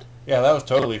I'm not. Yeah, that was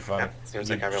totally funny. Seems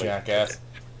like I really jackass.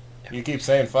 Yeah. You keep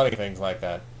saying funny things like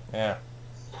that. Yeah.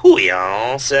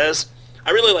 Hooyall says,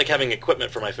 I really like having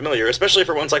equipment for my familiar, especially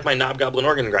for ones like my Knobgoblin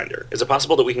organ grinder. Is it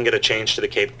possible that we can get a change to the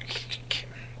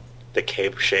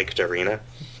Cape Shaked Arena?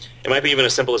 It might be even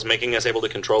as simple as making us able to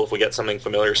control if we get something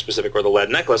familiar specific or the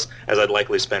lead necklace, as I'd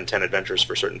likely spend 10 adventures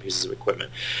for certain pieces of equipment.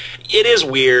 It is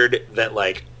weird that,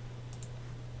 like,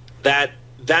 that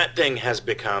thing has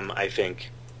become, I think,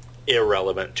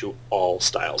 irrelevant to all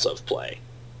styles of play.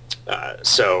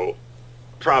 So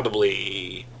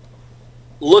probably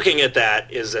looking at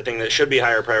that is a thing that should be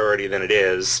higher priority than it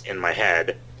is in my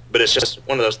head, but it's just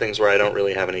one of those things where I don't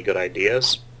really have any good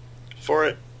ideas for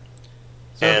it.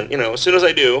 And, as soon as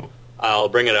I do, I'll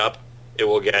bring it up. It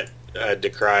will get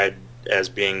decried as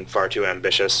being far too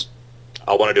ambitious.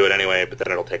 I'll want to do it anyway, but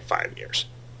then it'll take 5 years.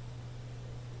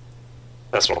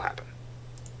 That's what'll happen.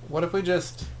 What if we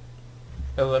just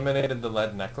eliminated the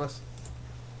lead necklace?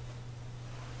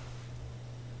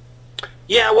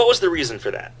 Yeah, what was the reason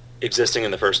for that existing in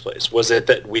the first place? Was it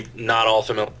that not all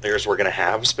familiars were going to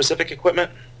have specific equipment?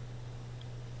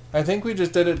 I think we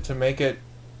just did it to make it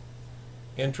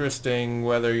interesting,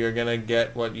 whether you're going to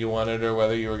get what you wanted or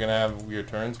whether you were going to have your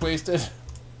turns wasted.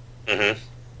 Mm-hmm.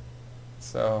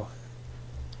 So...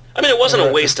 I mean, it wasn't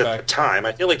a waste of time.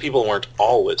 I feel like people weren't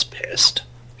always pissed.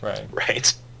 Right.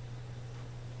 Right?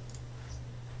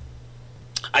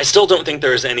 I still don't think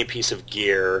there is any piece of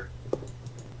gear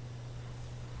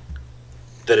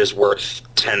that is worth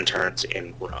 10 turns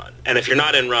in run. And if you're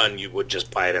not in run, you would just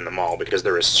buy it in the mall, because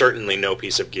there is certainly no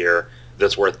piece of gear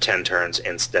that's worth 10 turns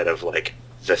instead of like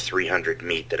the 300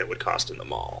 meat that it would cost in the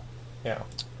mall. Yeah.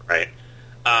 Right?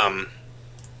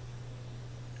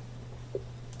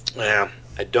 Yeah,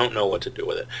 I don't know what to do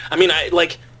with it. I mean,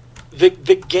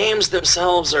 the games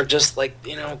themselves are just like,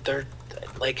 they're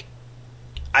like,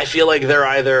 I feel like they're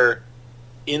either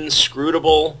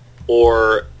inscrutable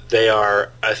or they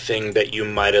are a thing that you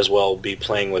might as well be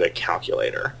playing with a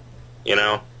calculator,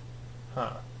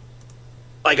 Huh.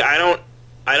 Like, I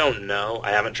don't know.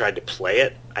 I haven't tried to play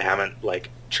it. I haven't, like,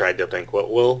 tried to think,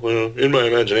 well, in my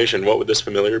imagination, what would this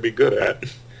familiar be good at?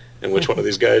 And which one of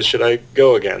these guys should I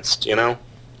go against,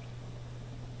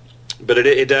 But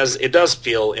it does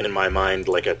feel, in my mind,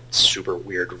 like a super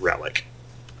weird relic.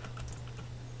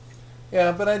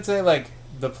 Yeah, but I'd say, like,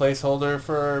 the placeholder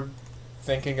for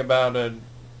thinking about an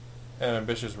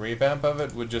ambitious revamp of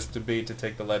it would just be to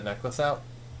take the lead necklace out.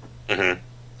 Mm-hmm.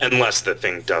 Unless the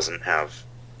thing doesn't have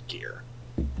gear.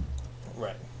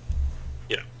 Right.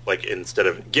 Like, instead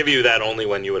of give you that only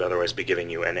when you would otherwise be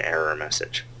giving you an error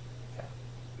message. Yeah.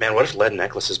 Man, what if lead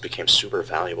necklaces became super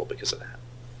valuable because of that?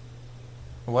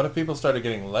 What if people started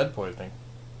getting lead poisoning?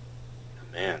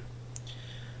 Man.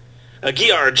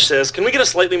 Giarge says, can we get a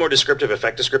slightly more descriptive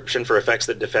effect description for effects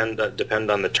that depend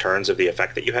on the turns of the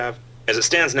effect that you have? As it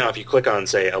stands now, if you click on,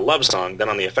 say, a love song, then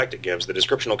on the effect it gives, the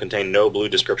description will contain no blue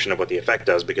description of what the effect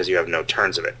does because you have no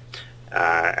turns of it.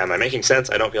 Am I making sense?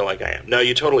 I don't feel like I am. No,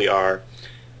 you totally are.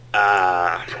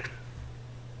 That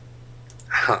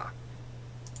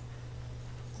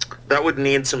would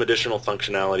need some additional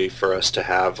functionality for us to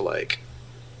have, like,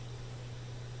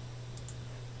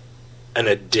 an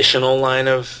additional line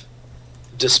of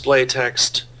display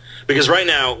text. Because right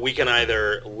now, we can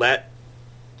either let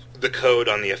the code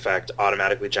on the effect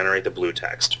automatically generate the blue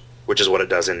text, which is what it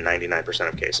does in 99%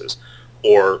 of cases.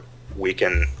 Or we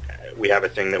have a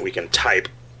thing that we can type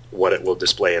what it will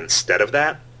display instead of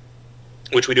that,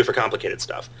 which we do for complicated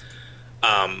stuff.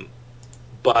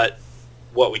 But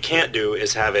what we can't do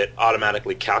is have it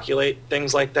automatically calculate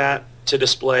things like that to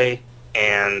display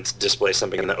and display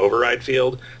something in the override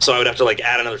field. So I would have to, like,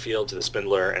 add another field to the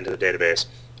spindler and to the database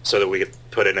so that we could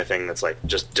put in a thing that's like,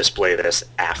 just display this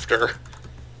after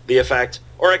the effect.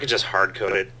 Or I could just hard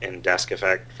code it in desk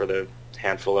effect for the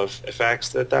handful of effects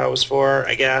that was for,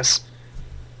 I guess.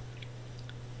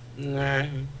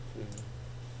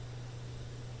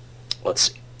 Let's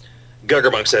see.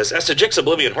 Guggerbunk says, as to Jick's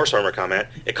Oblivion horse armor comment,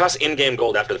 it costs in-game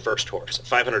gold after the first horse.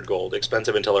 500 gold,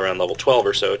 expensive until around level 12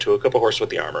 or so to equip a horse with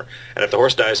the armor. And if the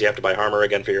horse dies, you have to buy armor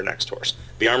again for your next horse.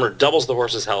 The armor doubles the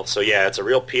horse's health, so yeah, it's a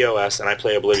real POS, and I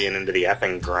play Oblivion into the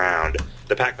effing ground.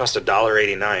 The pack cost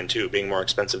 $1.89 too, being more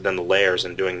expensive than the layers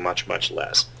and doing much, much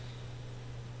less.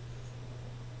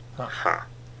 Huh.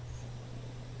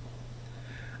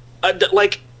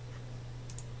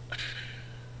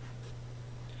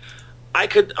 I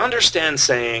could understand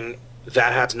saying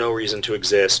that has no reason to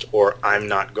exist or I'm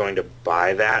not going to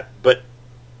buy that, but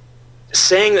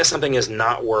saying that something is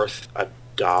not worth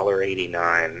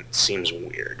 $1.89 seems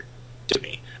weird to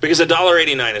me. Because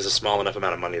 $1.89 is a small enough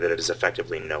amount of money that it is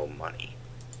effectively no money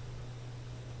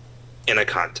in a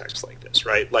context like this,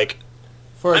 right? Like,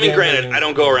 granted, I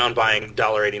don't go around buying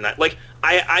 $1.89. Like,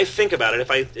 I think about it.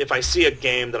 If I see a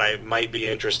game that I might be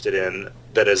interested in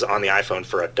that is on the iPhone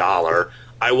for $1,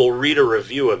 I will read a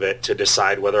review of it to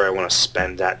decide whether I want to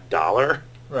spend that dollar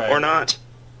or not.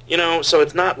 So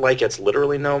it's not like it's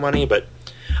literally no money, but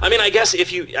I mean, I guess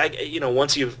if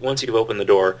once you've opened the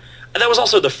door, that was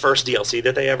also the first DLC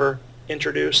that they ever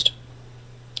introduced.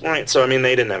 All right, so I mean,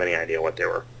 they didn't have any idea what they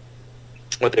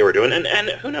were doing, and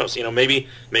who knows? Maybe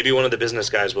one of the business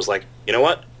guys was like, you know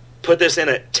what? Put this in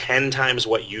at 10 times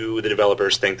what you, the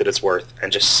developers, think that it's worth,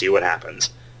 and just see what happens.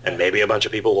 And maybe a bunch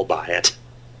of people will buy it.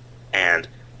 And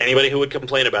anybody who would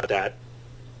complain about that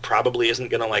probably isn't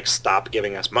going to, like, stop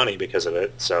giving us money because of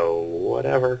it, so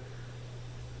whatever.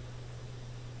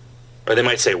 Or they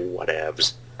might say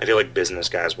whatevs. I feel like business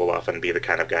guys will often be the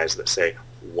kind of guys that say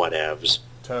whatevs.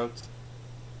 Totes.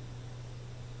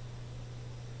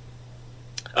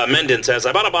 Mendon says,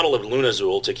 I bought a bottle of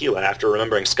Lunazul tequila after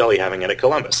remembering Scully having it at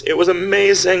Columbus. It was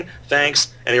amazing.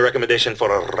 Thanks. Any recommendation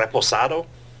for a reposado?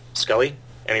 Scully,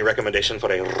 any recommendation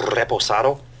for a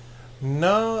reposado?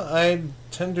 No, I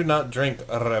tend to not drink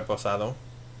reposado,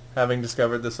 having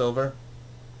discovered the silver.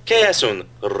 ¿Qué es un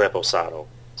reposado,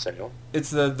 señor?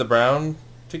 It's the brown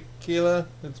tequila.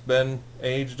 It's been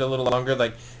aged a little longer.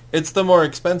 Like, it's the more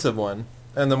expensive one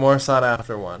and the more sought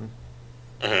after one.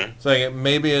 Mm-hmm. So like,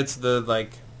 maybe it's the,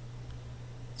 like,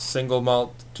 single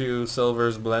malt to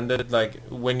silvers blended. Like,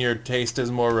 when your taste is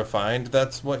more refined,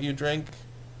 that's what you drink.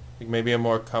 Like, maybe a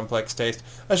more complex taste.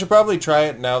 I should probably try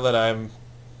it now that I'm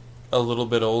a little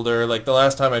bit older. Like, the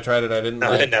last time I tried it, I didn't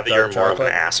like now that dark you're more chocolate. of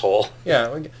an asshole. Yeah,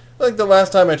 like the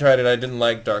last time I tried it, I didn't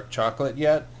like dark chocolate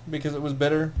yet because it was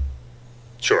bitter.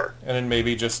 Sure. And then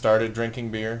maybe just started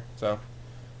drinking beer. So,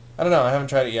 I don't know. I haven't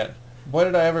tried it yet. Boy,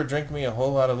 did I ever drink me a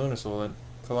whole lot of Lunisoul at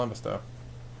Columbus, though.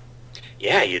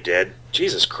 Yeah, you did.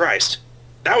 Jesus Christ.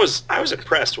 I was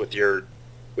impressed with your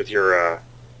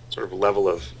sort of level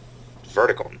of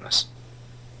verticalness.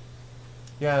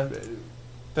 Yeah,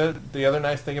 the other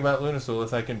nice thing about Lunisoul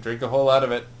is I can drink a whole lot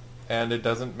of it, and it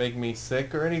doesn't make me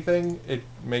sick or anything. It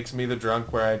makes me the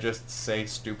drunk where I just say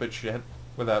stupid shit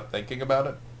without thinking about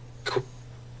it. Cool.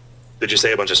 Did you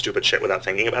say a bunch of stupid shit without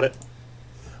thinking about it?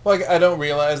 Like, I don't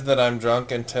realize that I'm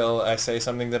drunk until I say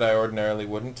something that I ordinarily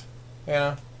wouldn't, you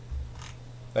know?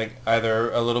 Like,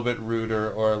 either a little bit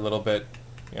ruder or a little bit,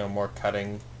 more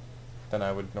cutting than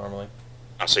I would normally.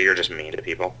 Oh, so you're just mean to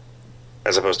people?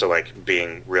 As opposed to, like,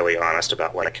 being really honest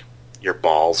about, like, your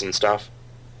balls and stuff?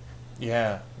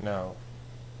 Yeah, no.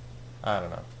 I don't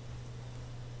know.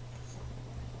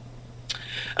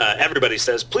 Everybody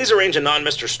says, please arrange a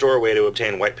non-Mr. Store way to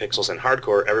obtain white pixels in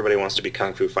hardcore. Everybody wants to be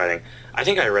kung fu fighting. I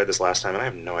think I read this last time, and I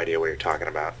have no idea what you're talking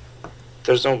about.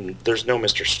 There's no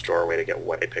Mr. Store way to get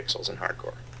white pixels in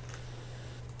hardcore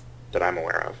that I'm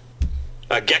aware of.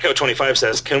 Gecko25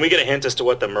 says, can we get a hint as to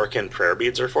what the Merkin prayer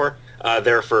beads are for?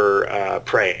 They're for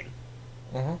praying.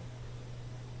 Mm-hmm.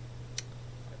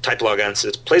 Type login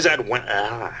says, please add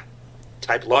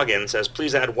Type login says,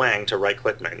 please add Wang to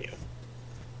right-click menu.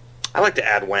 I like to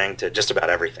add Wang to just about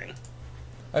everything.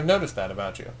 I've noticed that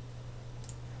about you.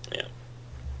 Yeah.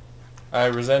 I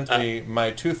resent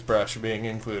my toothbrush being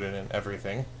included in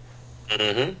everything.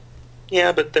 Mm-hmm.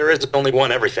 Yeah, but there is only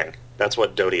one everything. That's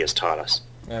what Doty has taught us.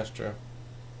 That's true.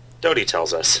 Doty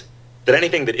tells us that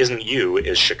anything that isn't you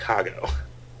is Chicago.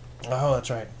 Oh, that's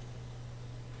right.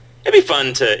 It'd be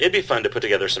fun to put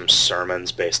together some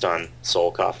sermons based on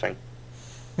soul coughing.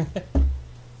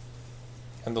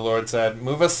 And the Lord said,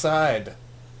 move aside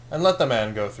and let the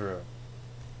man go through.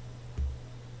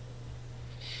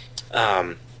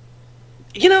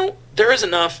 There is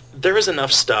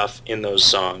enough stuff in those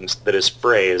songs that is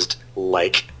phrased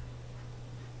like,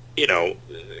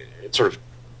 sort of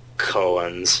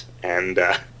koans, and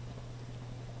that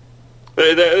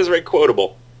is very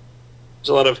quotable. There's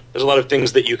a lot of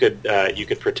things that you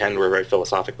could pretend were very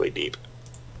philosophically deep,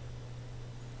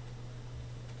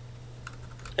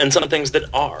 and some things that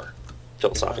are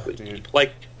philosophically deep.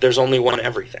 Like, there's only one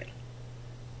everything.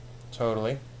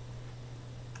 Totally.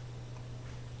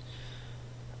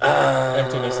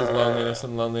 Emptiness is loneliness,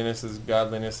 and loneliness is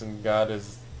godliness, and God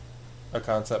is a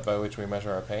concept by which we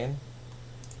measure our pain.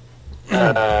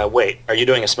 Wait, are you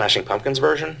doing a Smashing Pumpkins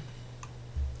version?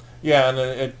 Yeah, and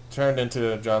it turned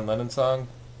into a John Lennon song.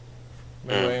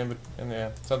 Midway and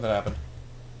yeah, something happened.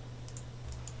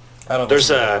 I don't.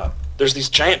 There's these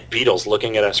giant beetles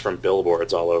looking at us from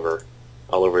billboards all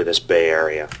over this Bay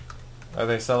Area. Are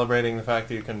they celebrating the fact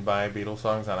that you can buy Beatles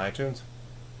songs on iTunes?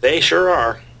 They sure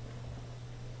are.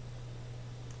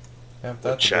 Yeah,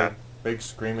 that's a big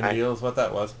screaming deal is what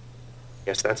that was.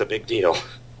 Guess that's a big deal.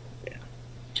 Yeah.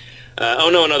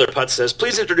 Oh no, another Putz says,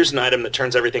 please introduce an item that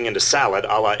turns everything into salad,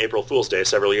 a la April Fool's Day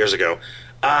several years ago.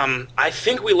 I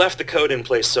think we left the code in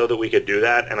place so that we could do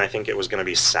that, and I think it was going to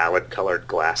be salad-colored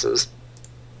glasses.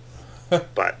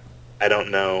 But I don't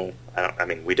know.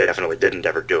 We definitely didn't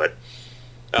ever do it.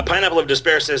 Pineapple of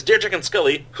Despair says, Dear Chicken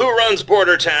Scully, who runs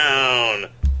Border Town?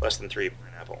 Less than 3,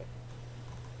 Pineapple.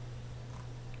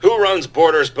 Who runs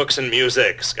Borders Books and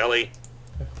Music, Scully?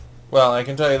 Well, I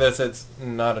can tell you this, it's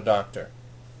not a doctor.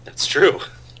 That's true.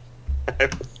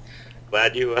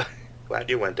 glad you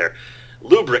went there.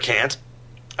 Lubricant,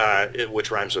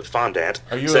 which rhymes with fondant,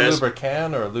 Are you says, a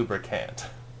lubricant or a lubricant?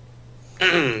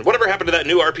 whatever happened to that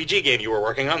new RPG game you were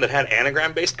working on that had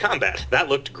anagram-based combat? That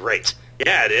looked great.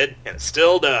 Yeah, it did, and it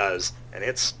still does. And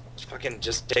it's fucking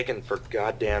just taken for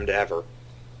goddamned ever.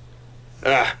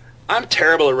 I'm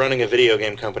terrible at running a video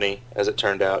game company, as it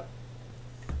turned out.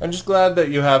 I'm just glad that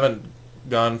you haven't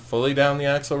gone fully down the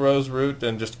Axl Rose route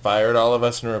and just fired all of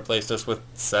us and replaced us with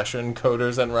session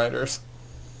coders and writers.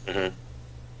 Mm-hmm.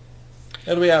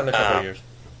 It'll be out in a couple of years.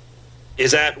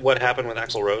 Is that what happened with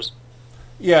Axl Rose?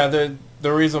 Yeah,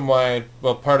 the reason why,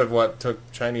 part of what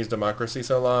took Chinese Democracy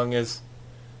so long is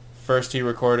first he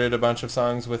recorded a bunch of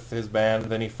songs with his band,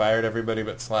 then he fired everybody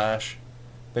but Slash,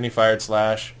 then he fired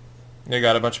Slash, and he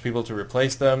got a bunch of people to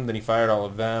replace them, then he fired all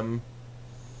of them.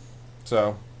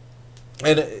 So,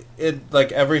 it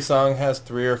like every song has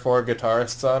 3 or 4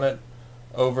 guitarists on it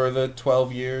over the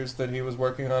 12 years that he was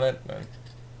working on it. And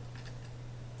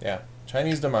yeah,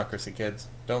 Chinese Democracy, kids.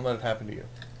 Don't let it happen to you.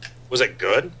 Was it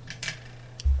good?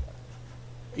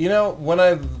 You know, when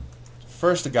I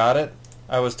first got it,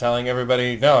 I was telling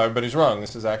everybody, no, everybody's wrong.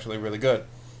 This is actually really good.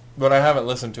 But I haven't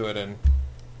listened to it in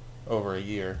over a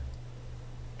year.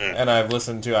 And I've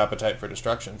listened to Appetite for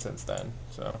Destruction since then.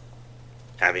 So.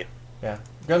 Have you? Yeah.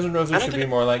 Guns N' Roses should be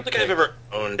more like... I don't think I've ever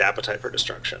owned Appetite for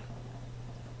Destruction.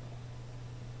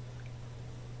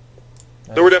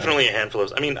 There were definitely a handful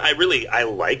of... I mean, I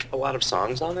like a lot of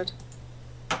songs on it.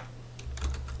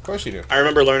 Of course you do. I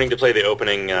remember learning to play the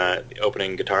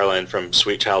opening guitar line from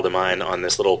Sweet Child of Mine on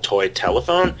this little toy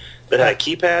telephone that had a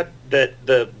keypad that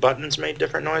the buttons made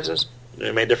different noises.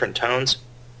 They made different tones.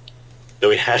 That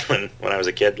we had when I was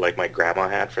a kid, like my grandma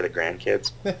had for the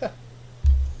grandkids.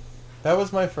 That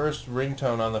was my first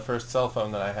ringtone on the first cell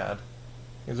phone that I had.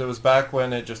 Because it was back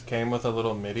when it just came with a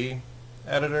little MIDI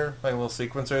editor, like a little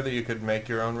sequencer that you could make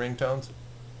your own ringtones.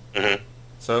 Mm-hmm.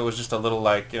 So it was just a little,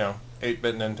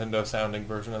 8-bit Nintendo sounding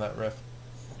version of that riff.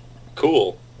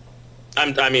 Cool.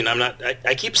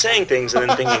 I keep saying things and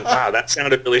then thinking, wow, that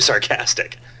sounded really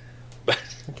sarcastic. But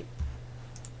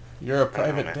You're a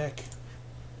private dick.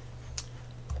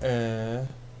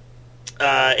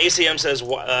 ACM says,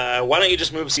 why don't you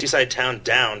just move Seaside Town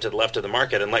down to the left of the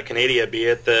market and let Canada be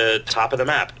at the top of the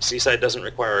map? Seaside doesn't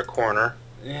require a corner.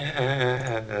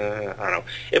 I don't know.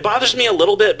 It bothers me a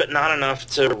little bit, but not enough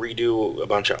to redo a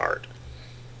bunch of art.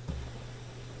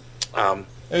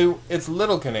 It's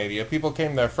Little Canada. People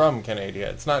came there from Canada.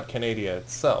 It's not Canada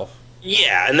itself.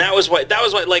 Yeah, and that was why,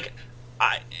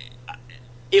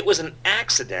 it was an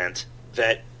accident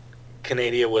that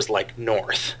Canada was,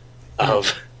 north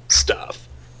of stuff,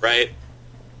 right?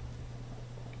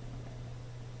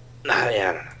 Yeah,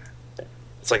 I don't know.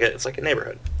 It's like a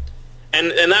neighborhood.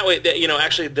 And that way,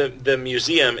 actually the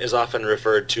museum is often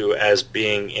referred to as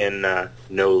being in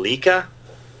Nolika.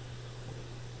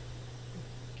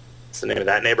 It's the name of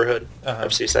that neighborhood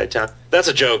of Seaside Town. That's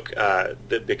a joke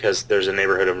because there's a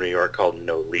neighborhood of New York called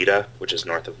Nolita, which is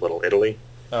north of Little Italy.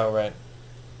 Oh, right.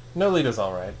 Nolita's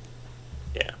all right.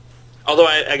 Yeah. Although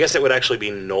I guess it would actually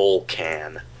be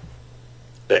Nolcan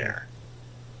there.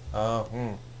 Oh,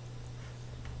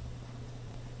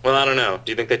 Well, I don't know.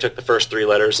 Do you think they took the first three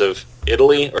letters of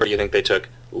Italy, or do you think they took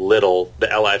Little, the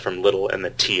Li from Little, and the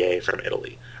Ta from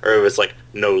Italy? Or it was like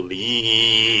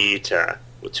Nolita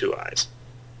with two I's.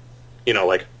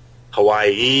 Like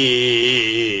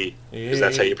Hawaii, because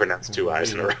that's how you pronounce two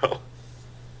I's in a row.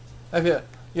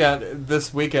 Yeah,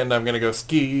 this weekend I'm going to go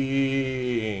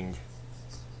skiing.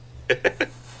 Ziggy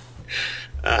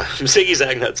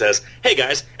Zagnut says, hey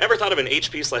guys, ever thought of an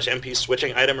HP/MP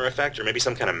switching item or effect, or maybe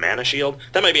some kind of mana shield?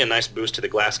 That might be a nice boost to the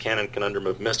Glass Cannon Conundrum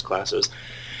of Mist classes.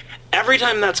 Every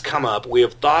time that's come up, we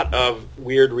have thought of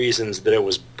weird reasons that it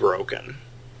was broken.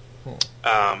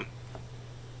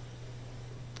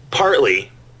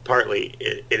 Partly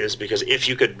it is because if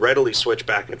you could readily switch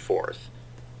back and forth,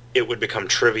 it would become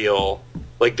trivial.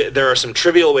 There are some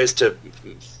trivial ways to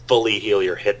fully heal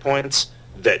your hit points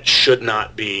that should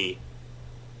not be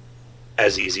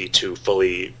as easy to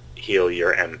fully heal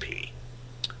your MP.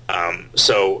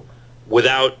 So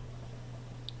without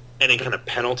any kind of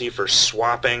penalty for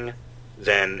swapping,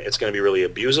 then it's going to be really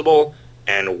abusable.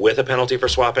 And with a penalty for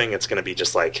swapping, it's going to be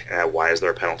just why is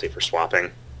there a penalty for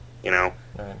swapping?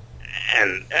 Right.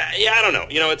 And I don't know.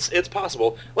 It's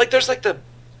possible. There's the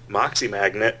Moxie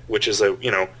Magnet, which is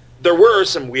there were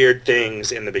some weird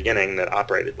things in the beginning that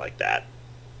operated like that.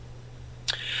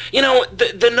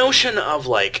 The notion of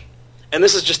and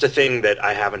this is just a thing that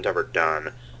I haven't ever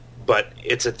done, but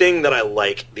it's a thing that I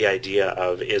like the idea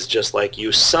of, is just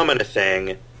you summon a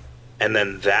thing and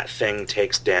then that thing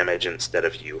takes damage instead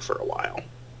of you for a while.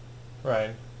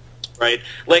 Right. Right?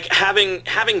 Having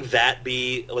that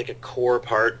be a core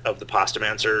part of the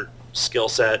Postomancer skill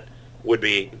set would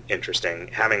be interesting.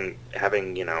 Having I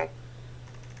don't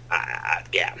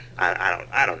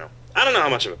know. I don't know how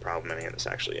much of a problem any of this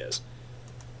actually is.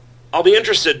 I'll be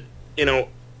interested,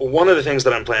 one of the things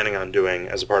that I'm planning on doing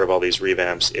as a part of all these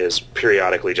revamps is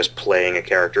periodically just playing a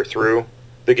character through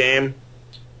the game,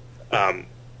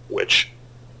 which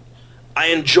I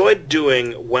enjoyed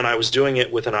doing when I was doing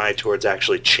it with an eye towards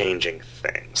actually changing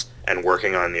things and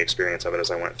working on the experience of it as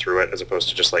I went through it, as opposed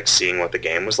to just seeing what the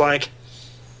game was like.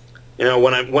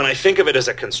 When I think of it as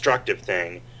a constructive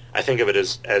thing, I think of it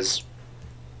as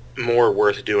more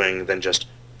worth doing than just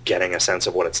getting a sense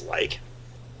of what it's like.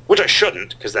 Which I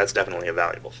shouldn't, because that's definitely a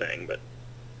valuable thing, but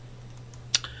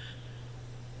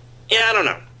yeah, I don't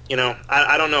know.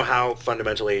 I don't know how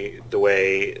fundamentally the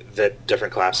way that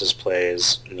different classes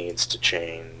plays needs to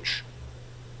change.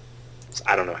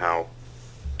 I don't know how,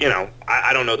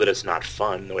 I don't know that it's not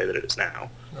fun the way that it is now.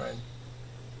 Right.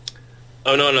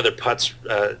 Oh no, another Putz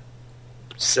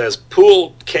says,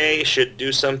 Pool K should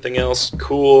do something else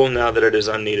cool now that it is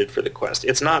unneeded for the quest.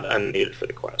 It's not unneeded for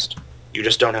the quest. You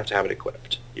just don't have to have it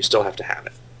equipped. You still have to have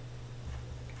it.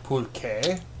 Pool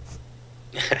K?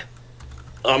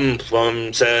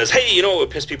 Says, hey, you know what would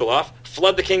piss people off?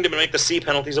 Flood the kingdom and make the sea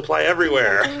penalties apply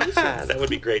everywhere. That would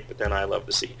be great, but then I love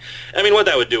the sea. I mean, what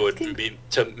that would do would be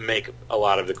to make a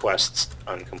lot of the quests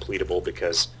uncompletable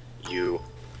because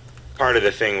part of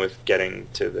the thing with getting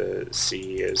to the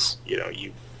sea is,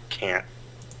 you can't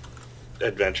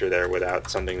adventure there without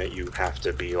something that you have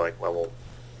to be like level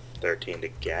 13 to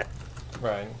get.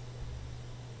 Right.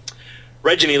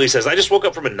 Reggie Neely says, I just woke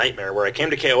up from a nightmare where I came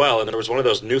to KoL and there was one of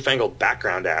those newfangled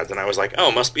background ads and I was like,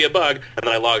 oh, must be a bug. And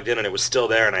then I logged in and it was still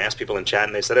there and I asked people in chat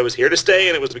and they said I was here to stay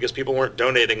and it was because people weren't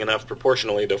donating enough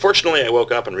proportionally. Though fortunately I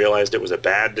woke up and realized it was a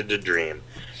bad dream.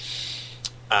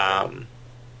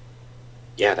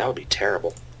 Yeah, that would be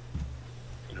terrible.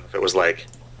 If it was like,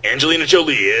 Angelina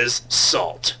Jolie is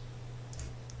salt.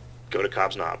 Go to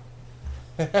Cobb's Knob.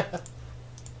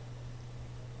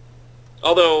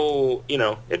 Although,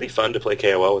 it'd be fun to play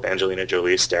KoL with Angelina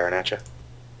Jolie staring at you.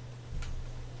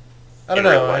 I don't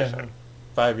know.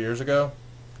 5 years ago?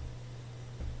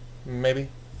 Maybe.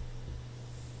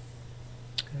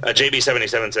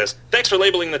 JB77 says, thanks for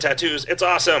labeling the tattoos. It's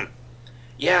awesome.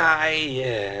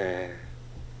 Yeah,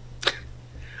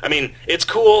 I mean, it's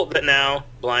cool that now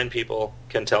blind people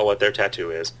can tell what their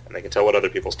tattoo is, and they can tell what other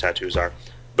people's tattoos are.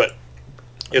 But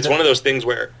it's one of those things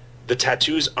where the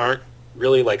tattoos aren't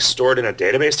really like stored in a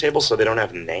database table, so they don't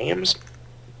have names.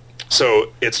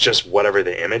 So it's just whatever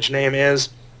the image name is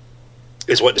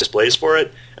what displays for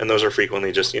it, and those are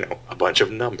frequently just, a bunch of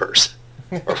numbers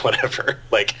or whatever.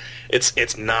 Like,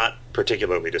 it's not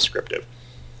particularly descriptive.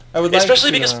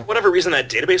 Especially because for whatever reason that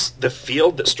database, the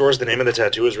field that stores the name of the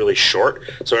tattoo is really short.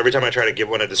 So every time I try to give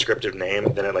one a descriptive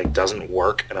name, then it doesn't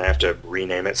work, and I have to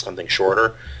rename it something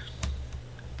shorter.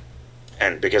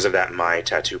 And because of that, my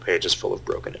tattoo page is full of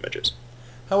broken images.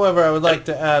 However, I would like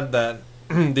to add that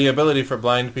the ability for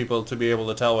blind people to be able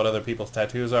to tell what other people's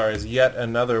tattoos are is yet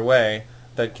another way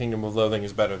that Kingdom of Loathing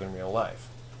is better than real life.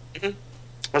 Mm-hmm.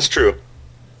 That's true.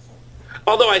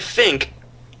 Although I think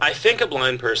a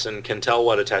blind person can tell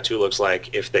what a tattoo looks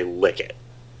like if they lick it.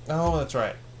 Oh, that's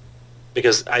right.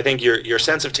 Because I think your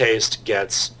sense of taste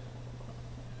gets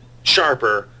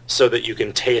sharper so that you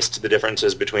can taste the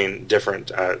differences between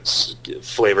different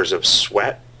flavors of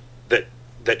sweat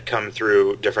that come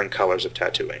through different colors of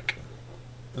tattoo ink.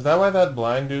 Is that why that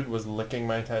blind dude was licking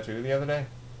my tattoo the other day?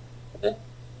 Mm-hmm.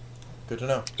 Good to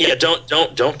know. Yeah,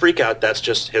 don't freak out. That's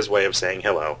just his way of saying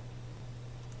hello.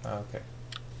 Okay.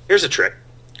 Here's a trick.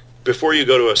 Before you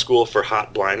go to a school for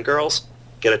hot blind girls,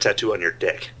 get a tattoo on your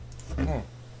dick. I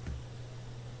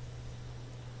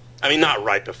mean, not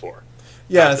right before.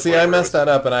 Yeah, see, I messed that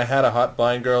up, and I had a hot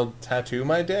blind girl tattoo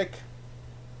my dick.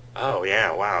 Oh,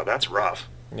 yeah, wow, that's rough.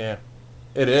 Yeah,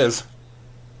 it is.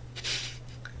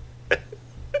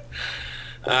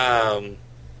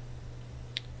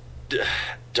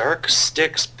 Dark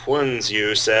Sticks Puns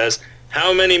You says,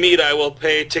 how many meat I will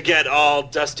pay to get all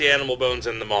dusty animal bones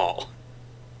in the mall?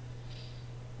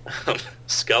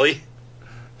 Scully?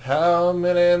 How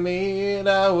many meat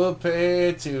I will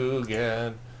pay to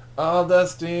get all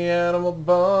dusty animal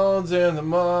bones in the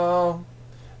mall?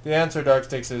 The answer, Dark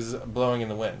Sticks, is blowing in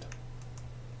the wind.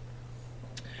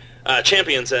 The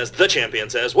champion says,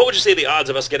 what would you say the odds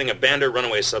of us getting a Bander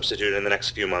Runaway substitute in the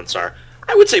next few months are?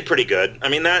 I would say pretty good. I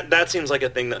mean, that seems like a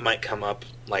thing that might come up,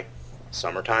 like,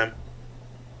 summertime.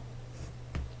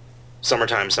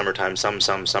 Summertime, summertime.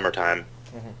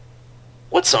 Mm-hmm.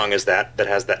 What song is that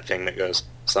has that thing that goes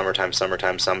summertime,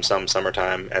 summertime,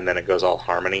 summertime, and then it goes all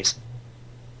harmonies?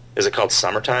 Is it called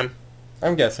Summertime?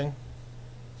 I'm guessing.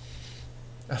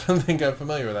 I don't think I'm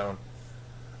familiar with that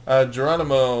one.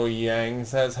 Geronimo Yang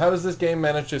says, how does this game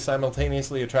manage to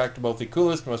simultaneously attract both the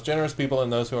coolest, most generous people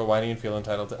and those who are whiny and feel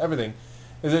entitled to everything?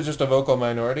 Is it just a vocal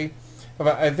minority?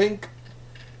 I think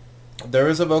there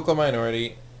is a vocal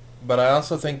minority, but I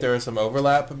also think there is some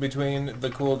overlap between the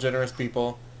cool, generous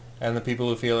people and the people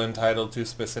who feel entitled to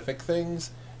specific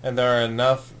things. And there are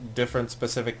enough different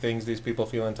specific things these people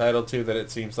feel entitled to that it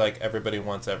seems like everybody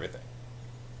wants everything.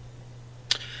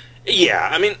 Yeah,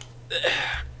 I mean,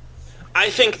 I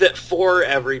think that for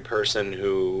every person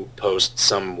who posts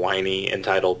some whiny,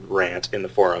 entitled rant in the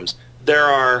forums, there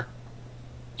are,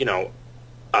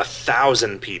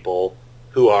 1,000 people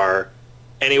who are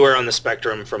anywhere on the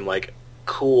spectrum from, like,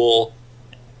 cool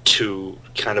to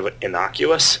kind of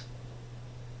innocuous.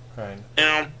 Right.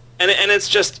 And it's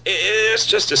just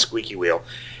a squeaky wheel.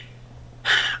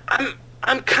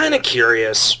 I'm kind of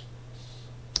curious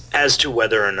as to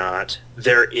whether or not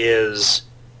there is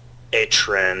a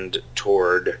trend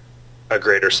toward a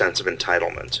greater sense of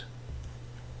entitlement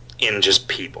in just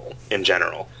people in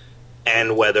general,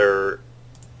 and whether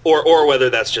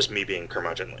that's just me being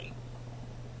curmudgeonly.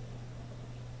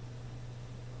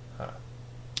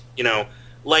 You know,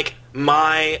 like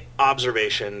my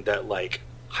observation that like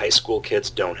high school kids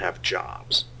don't have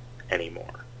jobs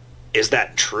anymore. Is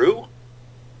that true?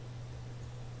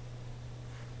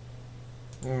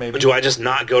 Maybe. Do I just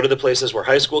not go to the places where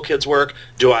high school kids work?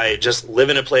 Do I just live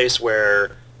in a place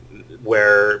where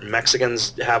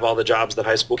Mexicans have all the jobs that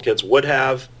high school kids would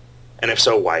have? And if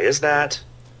so, why is that?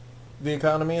 The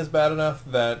economy is bad enough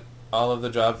that all of the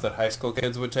jobs that high school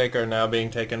kids would take are now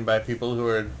being taken by people who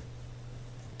are,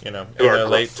 in their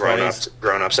late 20s.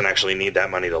 Grown-ups and actually need that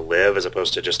money to live as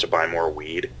opposed to just to buy more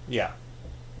weed. Yeah.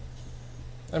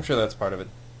 I'm sure that's part of it.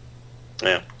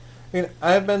 Yeah.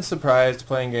 I've been surprised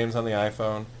playing games on the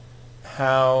iPhone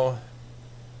how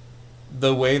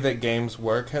the way that games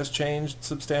work has changed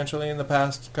substantially in the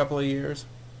past couple of years.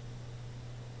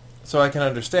 So I can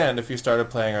understand if you started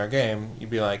playing our game, you'd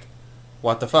be like,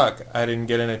 what the fuck? I didn't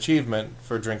get an achievement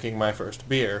for drinking my first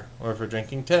beer, or for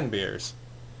drinking 10 beers.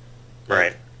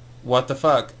 Right. What the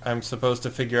fuck? I'm supposed to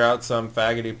figure out some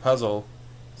faggoty puzzle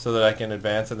so that I can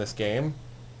advance in this game?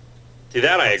 See,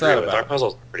 that I What's agree that with. about? Our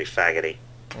puzzles are pretty faggoty.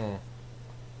 Mm.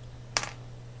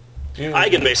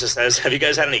 Eigenbasis says, have you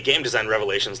guys had any game design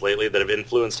revelations lately that have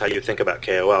influenced how you think about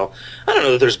KoL? I don't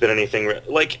know that there's been anything...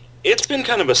 it's been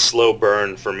kind of a slow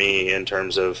burn for me in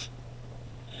terms of...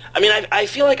 I mean, I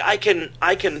feel like I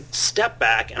can step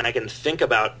back and I can think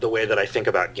about the way that I think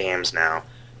about games now.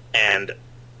 And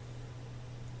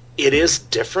it is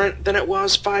different than it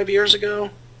was 5 years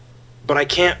ago. But I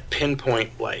can't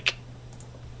pinpoint,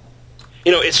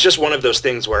 it's just one of those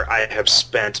things where I have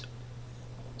spent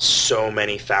so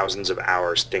many thousands of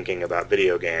hours thinking about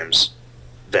video games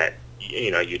that,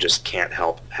 you just can't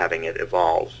help having it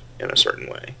evolve in a certain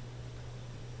way.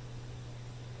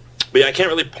 But yeah, I can't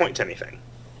really point to anything.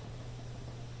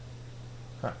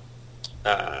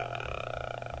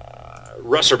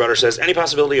 Russ or Butter says, any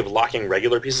possibility of locking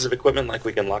regular pieces of equipment like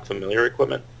we can lock familiar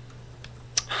equipment?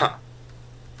 Huh.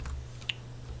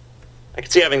 I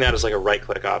could see having that as like a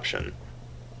right-click option.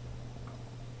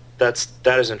 That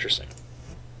is interesting.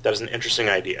 That is an interesting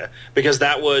idea. Because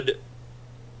that would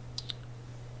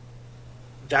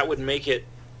make it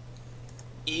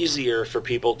easier for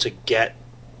people to get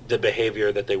the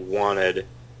behavior that they wanted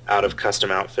out of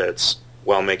custom outfits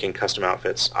while making custom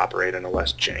outfits operate in a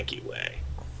less janky way.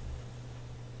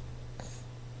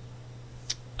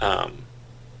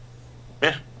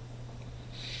 Yeah.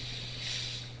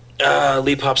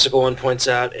 Lee Popsicle One points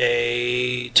out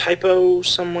a typo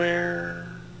somewhere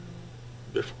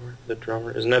before the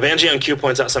drummer is. Evangeon Q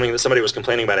points out something that somebody was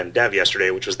complaining about in dev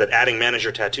yesterday, which was that adding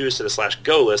manager tattoos to the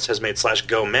 /go list has made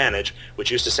 /go manage,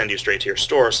 which used to send you straight to your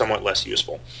store, somewhat less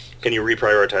useful. Can you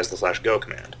reprioritize the /go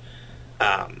command?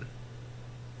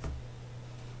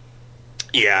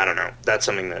 Yeah, I don't know. That's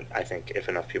something that I think if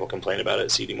enough people complain about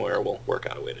it, CD Moira will work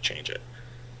out a way to change it.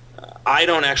 I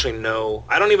don't actually know.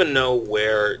 I don't even know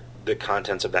where the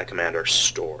contents of that command are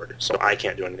stored, so I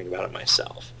can't do anything about it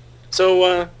myself.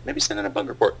 So maybe send in a bug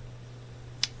report.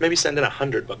 Maybe send in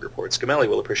 100 bug reports. Gamelli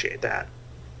will appreciate that.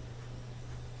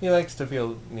 He likes to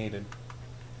feel needed,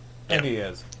 and he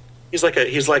is. He's like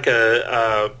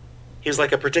a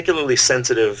particularly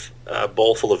sensitive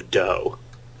bowl full of dough.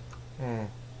 Hmm.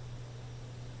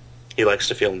 He likes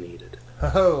to feel needed.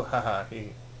 Oh, haha, he.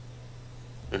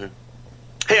 Mm-hmm.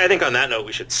 Hey, I think on that note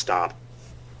we should stop.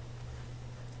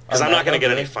 Because I'm not going to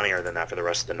get any funnier than that for the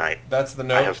rest of the night. That's the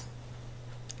note?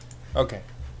 Okay.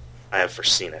 I have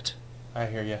foreseen it. I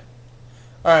hear you.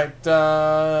 All right,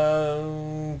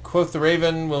 quote the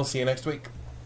Raven. We'll see you next week.